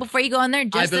really quick before you go on there.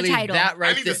 Just the title.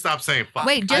 I need to stop saying fuck.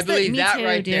 Wait, just I believe that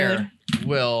right there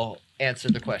will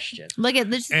answer the question. Look at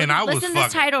this. Listen to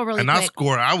this title really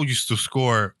quick. I used to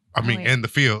score. In the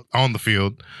field, on the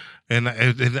field, and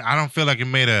I don't feel like it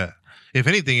made a. If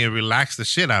anything, it relaxed the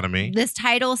shit out of me. This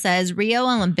title says Rio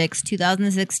Olympics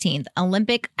 2016.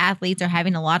 Olympic athletes are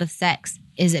having a lot of sex.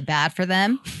 Is it bad for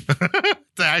them? It's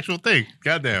the actual thing.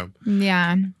 Goddamn.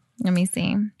 Yeah. Let me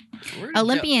see.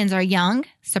 Olympians are young,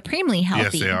 supremely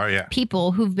healthy. Yes, they are, yeah.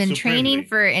 People who've been training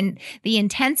for the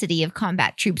intensity of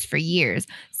combat troops for years.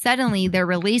 Suddenly, they're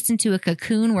released into a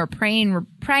cocoon where praying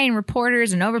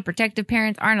reporters and overprotective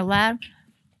parents aren't allowed.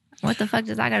 What the fuck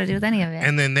does that got to do with any of it?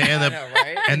 And then they end up,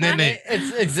 right? And then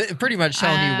it's pretty much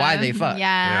telling you why they fuck.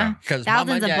 Yeah.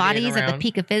 Thousands of bodies at the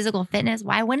peak of physical fitness.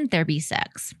 Why wouldn't there be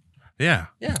sex? Yeah.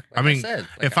 Yeah.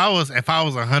 If I was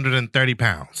 130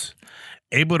 pounds,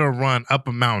 able to run up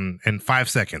a mountain in 5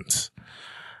 seconds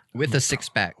with a six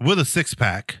pack,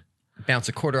 bounce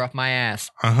a quarter off my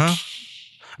ass. I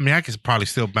could probably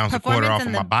still bounce a quarter off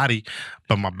of my body,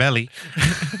 but my belly.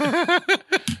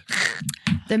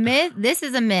 This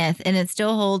is a myth, and it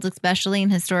still holds, especially in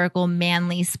historical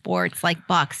manly sports like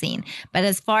boxing. But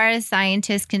as far as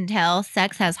scientists can tell,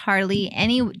 sex has hardly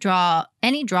any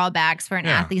drawbacks for an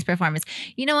athlete's performance.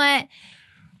 You know what?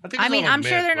 I'm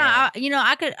sure they're not.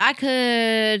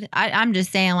 I'm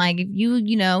just saying, like, if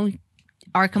you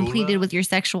are completed with your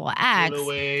sexual acts,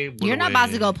 you're not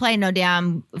about to go play no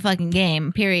damn fucking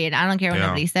game, period. I don't care what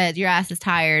nobody says. Your ass is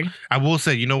tired. I will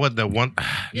say, you know what? No.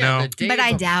 But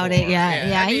I doubt it.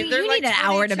 Yeah. You need an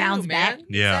hour to bounce back.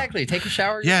 Yeah. Exactly. Take a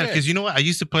shower. Yeah, because you know what? I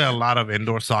used to play a lot of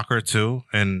indoor soccer too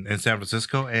in San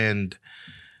Francisco. And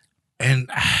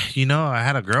I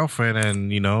had a girlfriend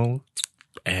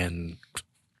and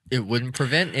it wouldn't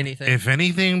prevent anything. If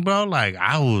anything, bro, like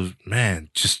I was,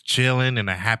 just chilling in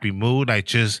a happy mood.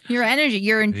 Your energy,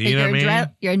 what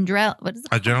is it?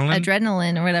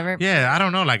 Adrenaline or whatever. Yeah, I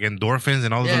don't know, like endorphins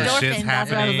and all those other shit's happening.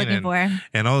 That's what I was looking for.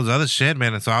 And all those other shit,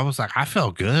 man. And so I was like, I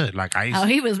felt good. Like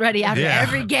he was ready after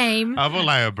every game. I was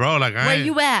like, bro, like where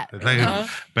you at? Like,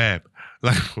 babe.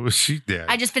 Like, was she there?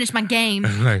 I just finished my game.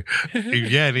 like, I don't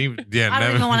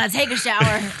even want to take a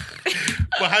shower.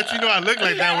 Well, how'd you know I looked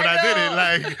like that when I did it?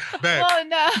 Like, babe. Oh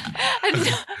no,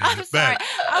 I'm sorry.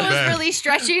 I was really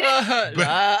stretching.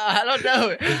 I don't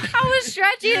know. I was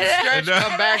stretching. Stretch,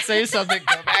 come back, say something,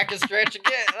 go back and stretch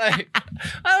again. Like,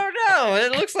 I don't know.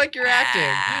 It looks like you're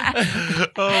acting.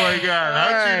 Oh my god!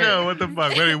 How'd you know? What the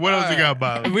fuck? Wait, what else you got,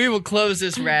 Bob? We will close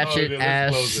this ratchet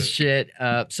ass shit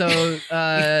up. So,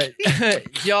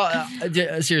 y'all,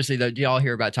 seriously though, do y'all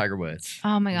hear about Tiger Woods?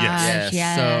 Oh my gosh!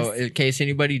 Yes. So, in case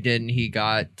anybody didn't, he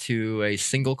got to a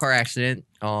single car accident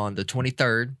on the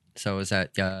 23rd. So, is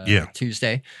that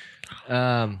Tuesday?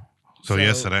 So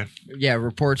yesterday. Yeah,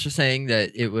 reports are saying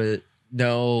that it was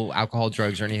no alcohol,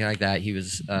 drugs, or anything like that. He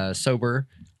was sober.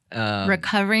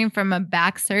 Recovering from a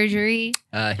back surgery.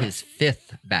 His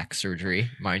 5th back surgery,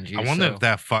 mind you. I wonder if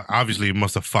that obviously it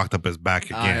must have fucked up his back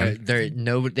again.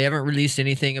 They haven't released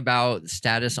anything about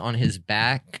status on his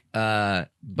back.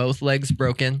 Both legs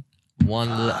broken.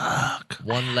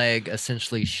 One leg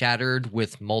essentially shattered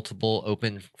with multiple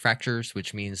open fractures,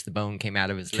 which means the bone came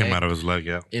out of his leg.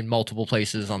 Yeah. In multiple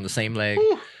places on the same leg.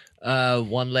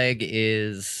 One leg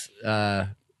is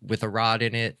with a rod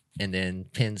in it, and then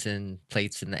pins and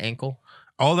plates in the ankle.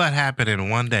 All that happened in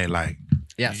one day. Like,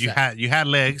 you had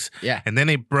legs, and then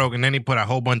they broke, and then they put a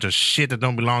whole bunch of shit that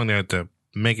don't belong there to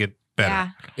make it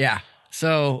better. Yeah.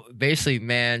 So basically,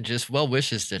 man, just well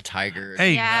wishes to Tiger.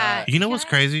 Hey, you know what's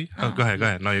crazy? Oh, go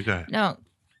ahead. No, you go ahead. No,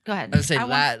 go ahead. I would say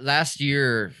last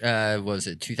year, was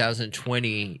it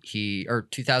 2020?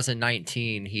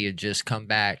 2019? He had just come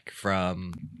back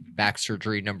from back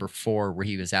surgery number 4, where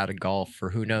he was out of golf for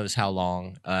who knows how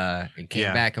long, and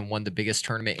came back and won the biggest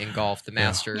tournament in golf, the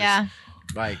Masters. Yeah.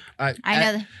 Like I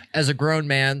know. As a grown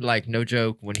man, like no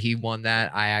joke, when he won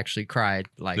that, I actually cried.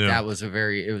 Like that was a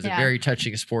very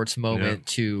touching sports moment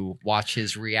to watch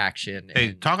his reaction.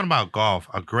 Hey, talking about golf,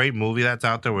 a great movie that's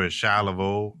out there with Shia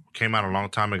LaBeouf came out a long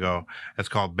time ago. It's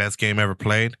called Best Game Ever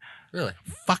Played. Really?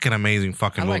 Fucking amazing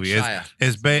fucking movie. Shia.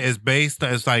 It's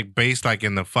based like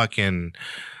in the fucking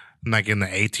like in the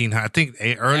 1800s, I think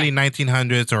early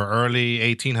 1900s or early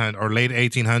 1800s or late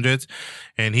 1800s,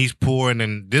 and he's poor. And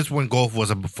then this one golf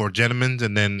was for gentlemen,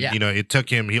 and then it took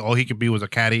him. All he could be was a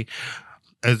caddy.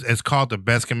 It's called The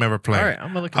Best Game Ever Played. All right, I'm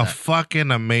gonna look at that. A fucking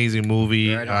amazing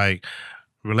movie. Like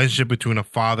relationship between a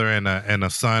father and a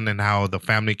son, and how the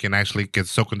family can actually get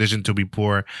so conditioned to be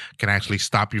poor can actually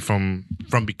stop you from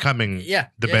becoming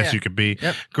the best you could be.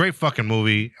 Yep. Great fucking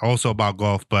movie. Also about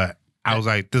golf, but I was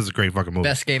like, this is a great fucking movie.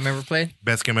 Best Game Ever Played?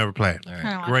 Best Game Ever Played. All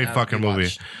right. Great fucking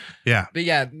movie. Yeah. But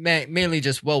yeah, mainly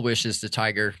just well wishes to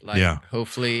Tiger. Like,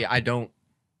 hopefully, I don't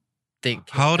think.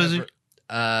 How old is he?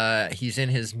 He's in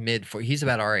his mid-40s. He's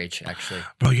about our age, actually.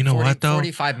 Bro, you know what, though?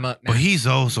 45 months. But he's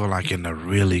also like in the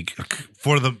really,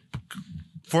 for the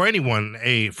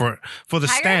Tiger?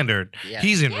 Standard,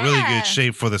 he's in really good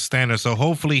shape for the standard. So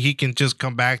hopefully he can just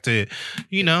come back to,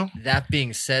 That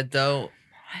being said, though,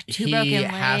 he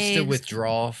has to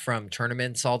withdraw from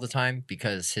tournaments all the time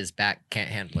because his back can't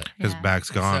handle it. His back's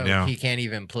gone, so he can't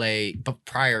even play. But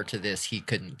prior to this, he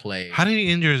couldn't play. How did he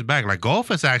injure his back? Like,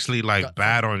 golf is actually like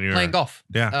bad on your... Playing golf.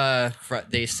 Yeah.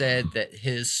 They said that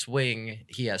his swing,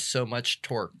 he has so much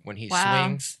torque when he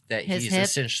swings that he's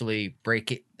essentially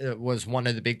breaking... was one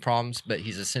of the big problems, but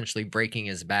he's essentially breaking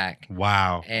his back.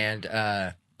 Wow. And...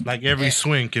 like every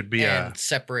swing could be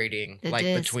separating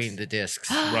between the discs.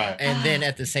 Right. And then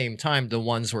at the same time, the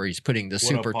ones where he's putting the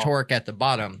super torque at the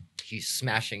bottom, he's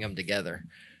smashing them together.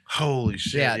 Holy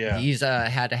shit. Yeah. He's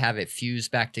had to have it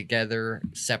fused back together,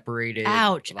 separated.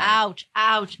 Ouch. But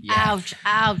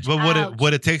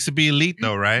what it takes to be elite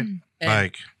though, right?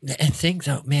 And think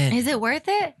though, man. Is it worth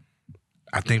it?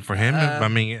 I think for him, I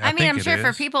mean, I'm sure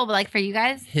for people, but like for you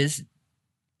guys?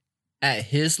 At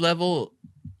his level,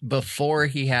 before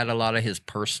he had a lot of his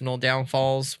personal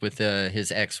downfalls with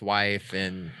his ex-wife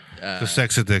and the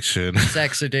sex addiction,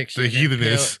 the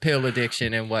heatheness, pill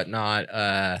addiction and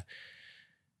whatnot,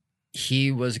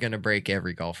 he was going to break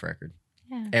every golf record.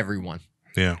 Yeah. Everyone.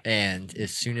 Yeah. And as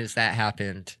soon as that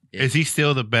happened... Is he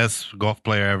still the best golf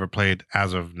player ever played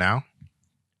as of now?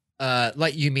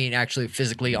 Like you mean actually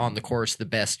physically on the course, the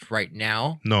best right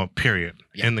now? No, period.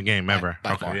 Yeah. In the game ever.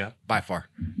 By far.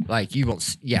 Like you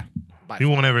won't... Yeah. You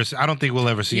won't ever. I don't think we'll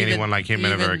ever see anyone like him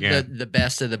ever again. The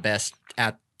best of the best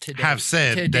at today have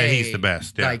said that he's the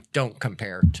best. Yeah. Like, don't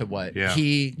compare to what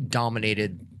he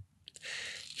dominated.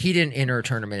 He didn't enter a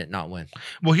tournament and not win.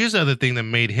 Well, here's the other thing that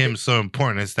made him so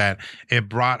important is that it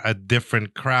brought a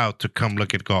different crowd to come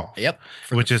look at golf. Yep.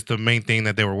 Which is the main thing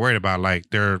that they were worried about. Like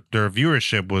their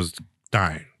viewership was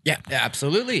dying. Yeah,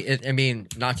 absolutely. I mean,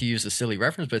 not to use a silly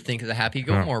reference, but think of the Happy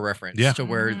Gilmore reference to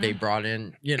where they brought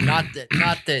in, not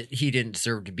that he didn't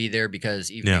deserve to be there,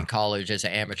 because even in college as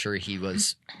an amateur, he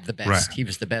was the best. Right. He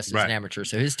was the best as an amateur.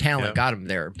 So his talent got him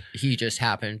there. He just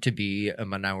happened to be a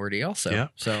minority also. Yeah.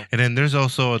 So, and then there's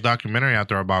also a documentary out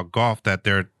there about golf that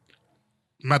I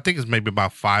think it's maybe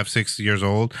about 5-6 years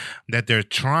old, that they're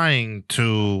trying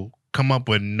to come up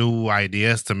with new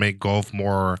ideas to make golf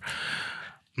more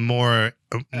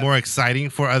exciting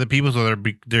for other people. So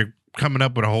they're coming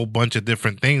up with a whole bunch of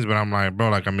different things. But I'm like, bro,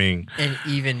 like, I mean, and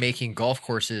even making golf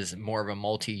courses more of a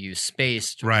multi-use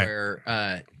space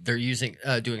where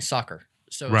they're doing soccer.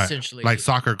 So essentially, like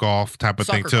soccer golf type of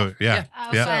thing too. Yeah.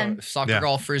 So soccer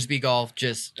golf, frisbee golf,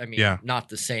 not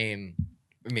the same.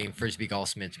 I mean, frisbee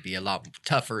golf's meant to be a lot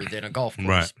tougher than a golf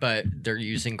course, but they're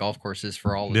using golf courses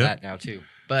for all of that now too.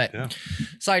 But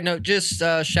side note, just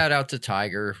shout out to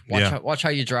Tiger. Watch how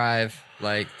you drive.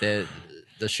 Like the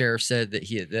sheriff said that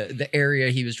the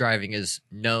area he was driving is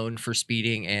known for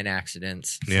speeding and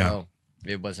accidents. So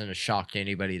it wasn't a shock to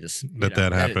anybody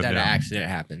that happened. That accident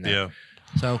happened. There. Yeah.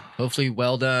 So hopefully,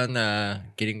 well done,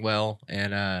 getting well,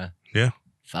 and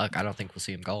fuck, I don't think we'll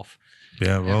see him golf.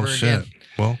 Yeah, well, shit. Again.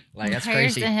 Well, like, that's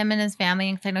prayers crazy. To him and his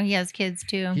family, because I know he has kids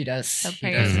too. He does. So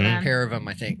prayers to them. A pair of them,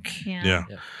 I think. Yeah.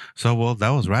 So, well, that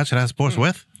was Ratchet Ass Sports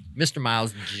with Mr.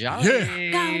 Miles Jolly.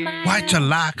 Yeah. Go Miles. White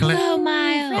chocolate. Go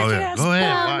Miles. Oh, yeah. Go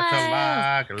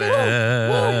ahead.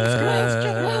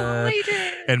 White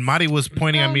chocolate. And Marty was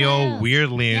pointing at me all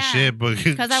weirdly and shit.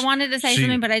 Because I wanted to say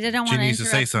something, but I didn't want to interrupt. She needs to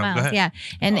say something. Go ahead. Yeah.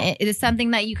 And it is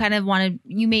something that you kind of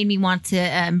you made me want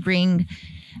to bring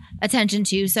attention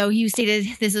to. So you stated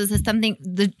this was something,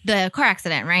 the car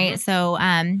accident, right? So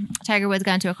Tiger Woods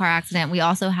got into a car accident. We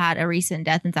also had a recent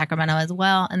death in Sacramento as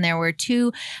well, and there were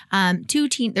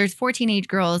there's 4 teenage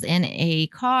girls in a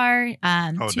car.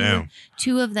 Damn.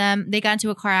 2 of them, they got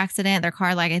into a car accident. Their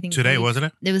car, like, I think today, wasn't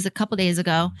it? It was a couple days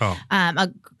ago. Oh.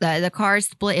 The car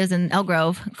split. It was in Elk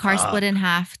Grove. Car split in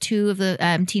half. 2 of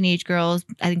the teenage girls,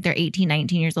 I think they're 18,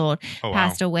 19 years old,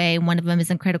 passed away. One of them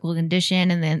is in critical condition,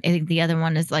 and then I think the other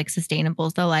one is like sustainable.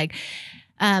 So, like,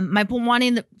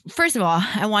 first of all,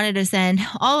 I wanted to send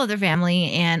all of their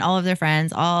family and all of their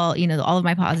friends, all of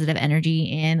my positive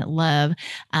energy and love.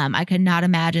 I could not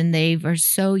imagine, they were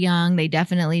so young. They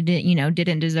definitely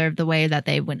didn't deserve the way that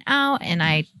they went out. And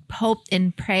I hope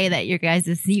and pray that you guys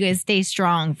stay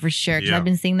strong for sure. Because I've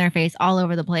been seeing their face all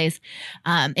over the place.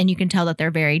 And you can tell that they're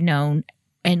very known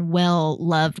and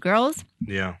well-loved girls.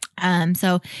 Yeah.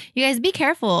 So you guys be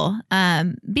careful.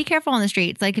 Be careful on the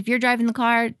streets. Like, if you're driving the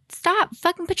car, stop.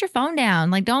 Fucking put your phone down.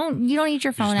 Like, you don't need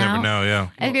your phone out. Never know, yeah.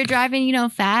 If you're driving,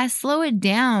 fast, slow it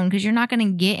down, because you're not going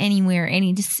to get anywhere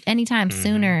anytime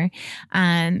sooner.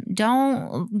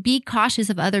 Don't be cautious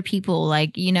of other people.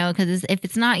 Like, because if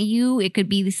it's not you, it could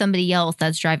be somebody else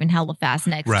that's driving hella fast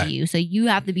next to you. So you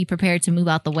have to be prepared to move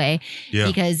out the way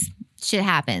because shit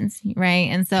happens, right?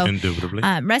 And so, indubitably,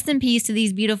 rest in peace to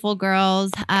these beautiful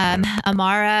girls,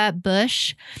 Amara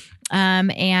Bush,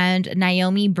 and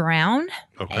Naomi Brown.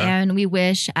 Okay. And we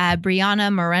wish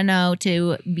Brianna Moreno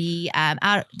to be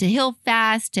out, to heal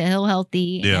fast, to heal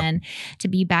healthy, and to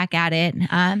be back at it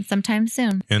sometime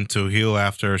soon. And to heal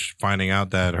after finding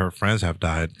out that her friends have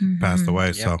died, passed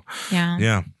away. Yep. So,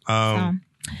 yeah.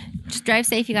 Just drive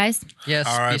safe, you guys. Yes.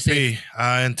 R.I.P.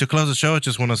 And to close the show, I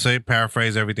just want to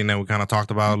paraphrase everything that we kind of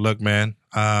talked about. Look, man,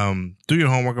 do your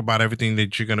homework about everything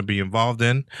that you're going to be involved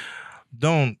in.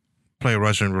 Don't play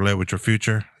Russian roulette with your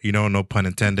future. No pun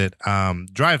intended.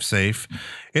 Drive safe.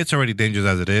 It's already dangerous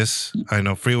as it is. I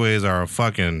know freeways are a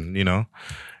fucking,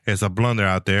 it's a blunder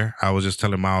out there. I was just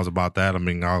telling Miles about that. I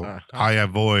mean, I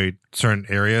avoid certain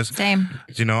areas. Same.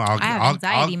 I have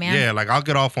anxiety, man. Yeah, like, I'll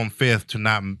get off on 5th to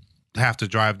not have to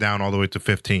drive down all the way to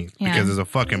 15th because there's a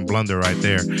fucking blunder right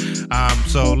there.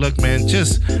 So look, man,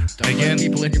 just don't let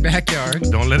people in your backyard.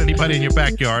 Don't let anybody in your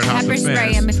backyard. Pepper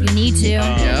spray them if you need to.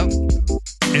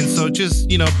 And so just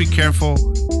be careful.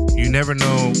 You never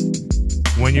know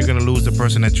when you're gonna lose the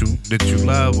person that you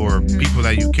love or people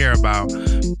that you care about.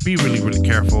 Be really, really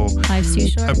careful. Life's too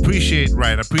short. Appreciate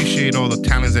all the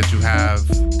talents that you have.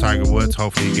 Tiger Woods,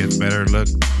 hopefully he gets better. Look,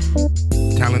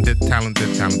 talented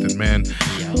man.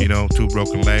 2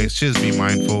 broken legs. Just be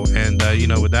mindful. And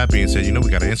with that being said, we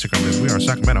got an Instagram as We Are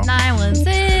Sacramento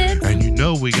 916.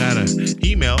 And we got an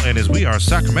email, and it's We Are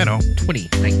Sacramento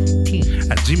 2019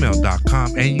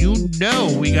 @gmail.com.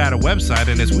 And we got a website,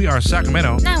 and it's We Are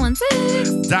Sacramento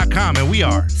 916.com. And we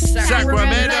are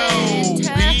Sacramento.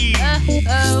 Peace.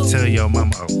 Tell your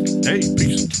mama. Hey,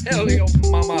 peace. Tell your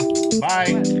mama.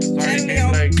 Bye. Sorry,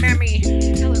 tell your mammy.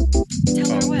 Tell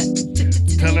her.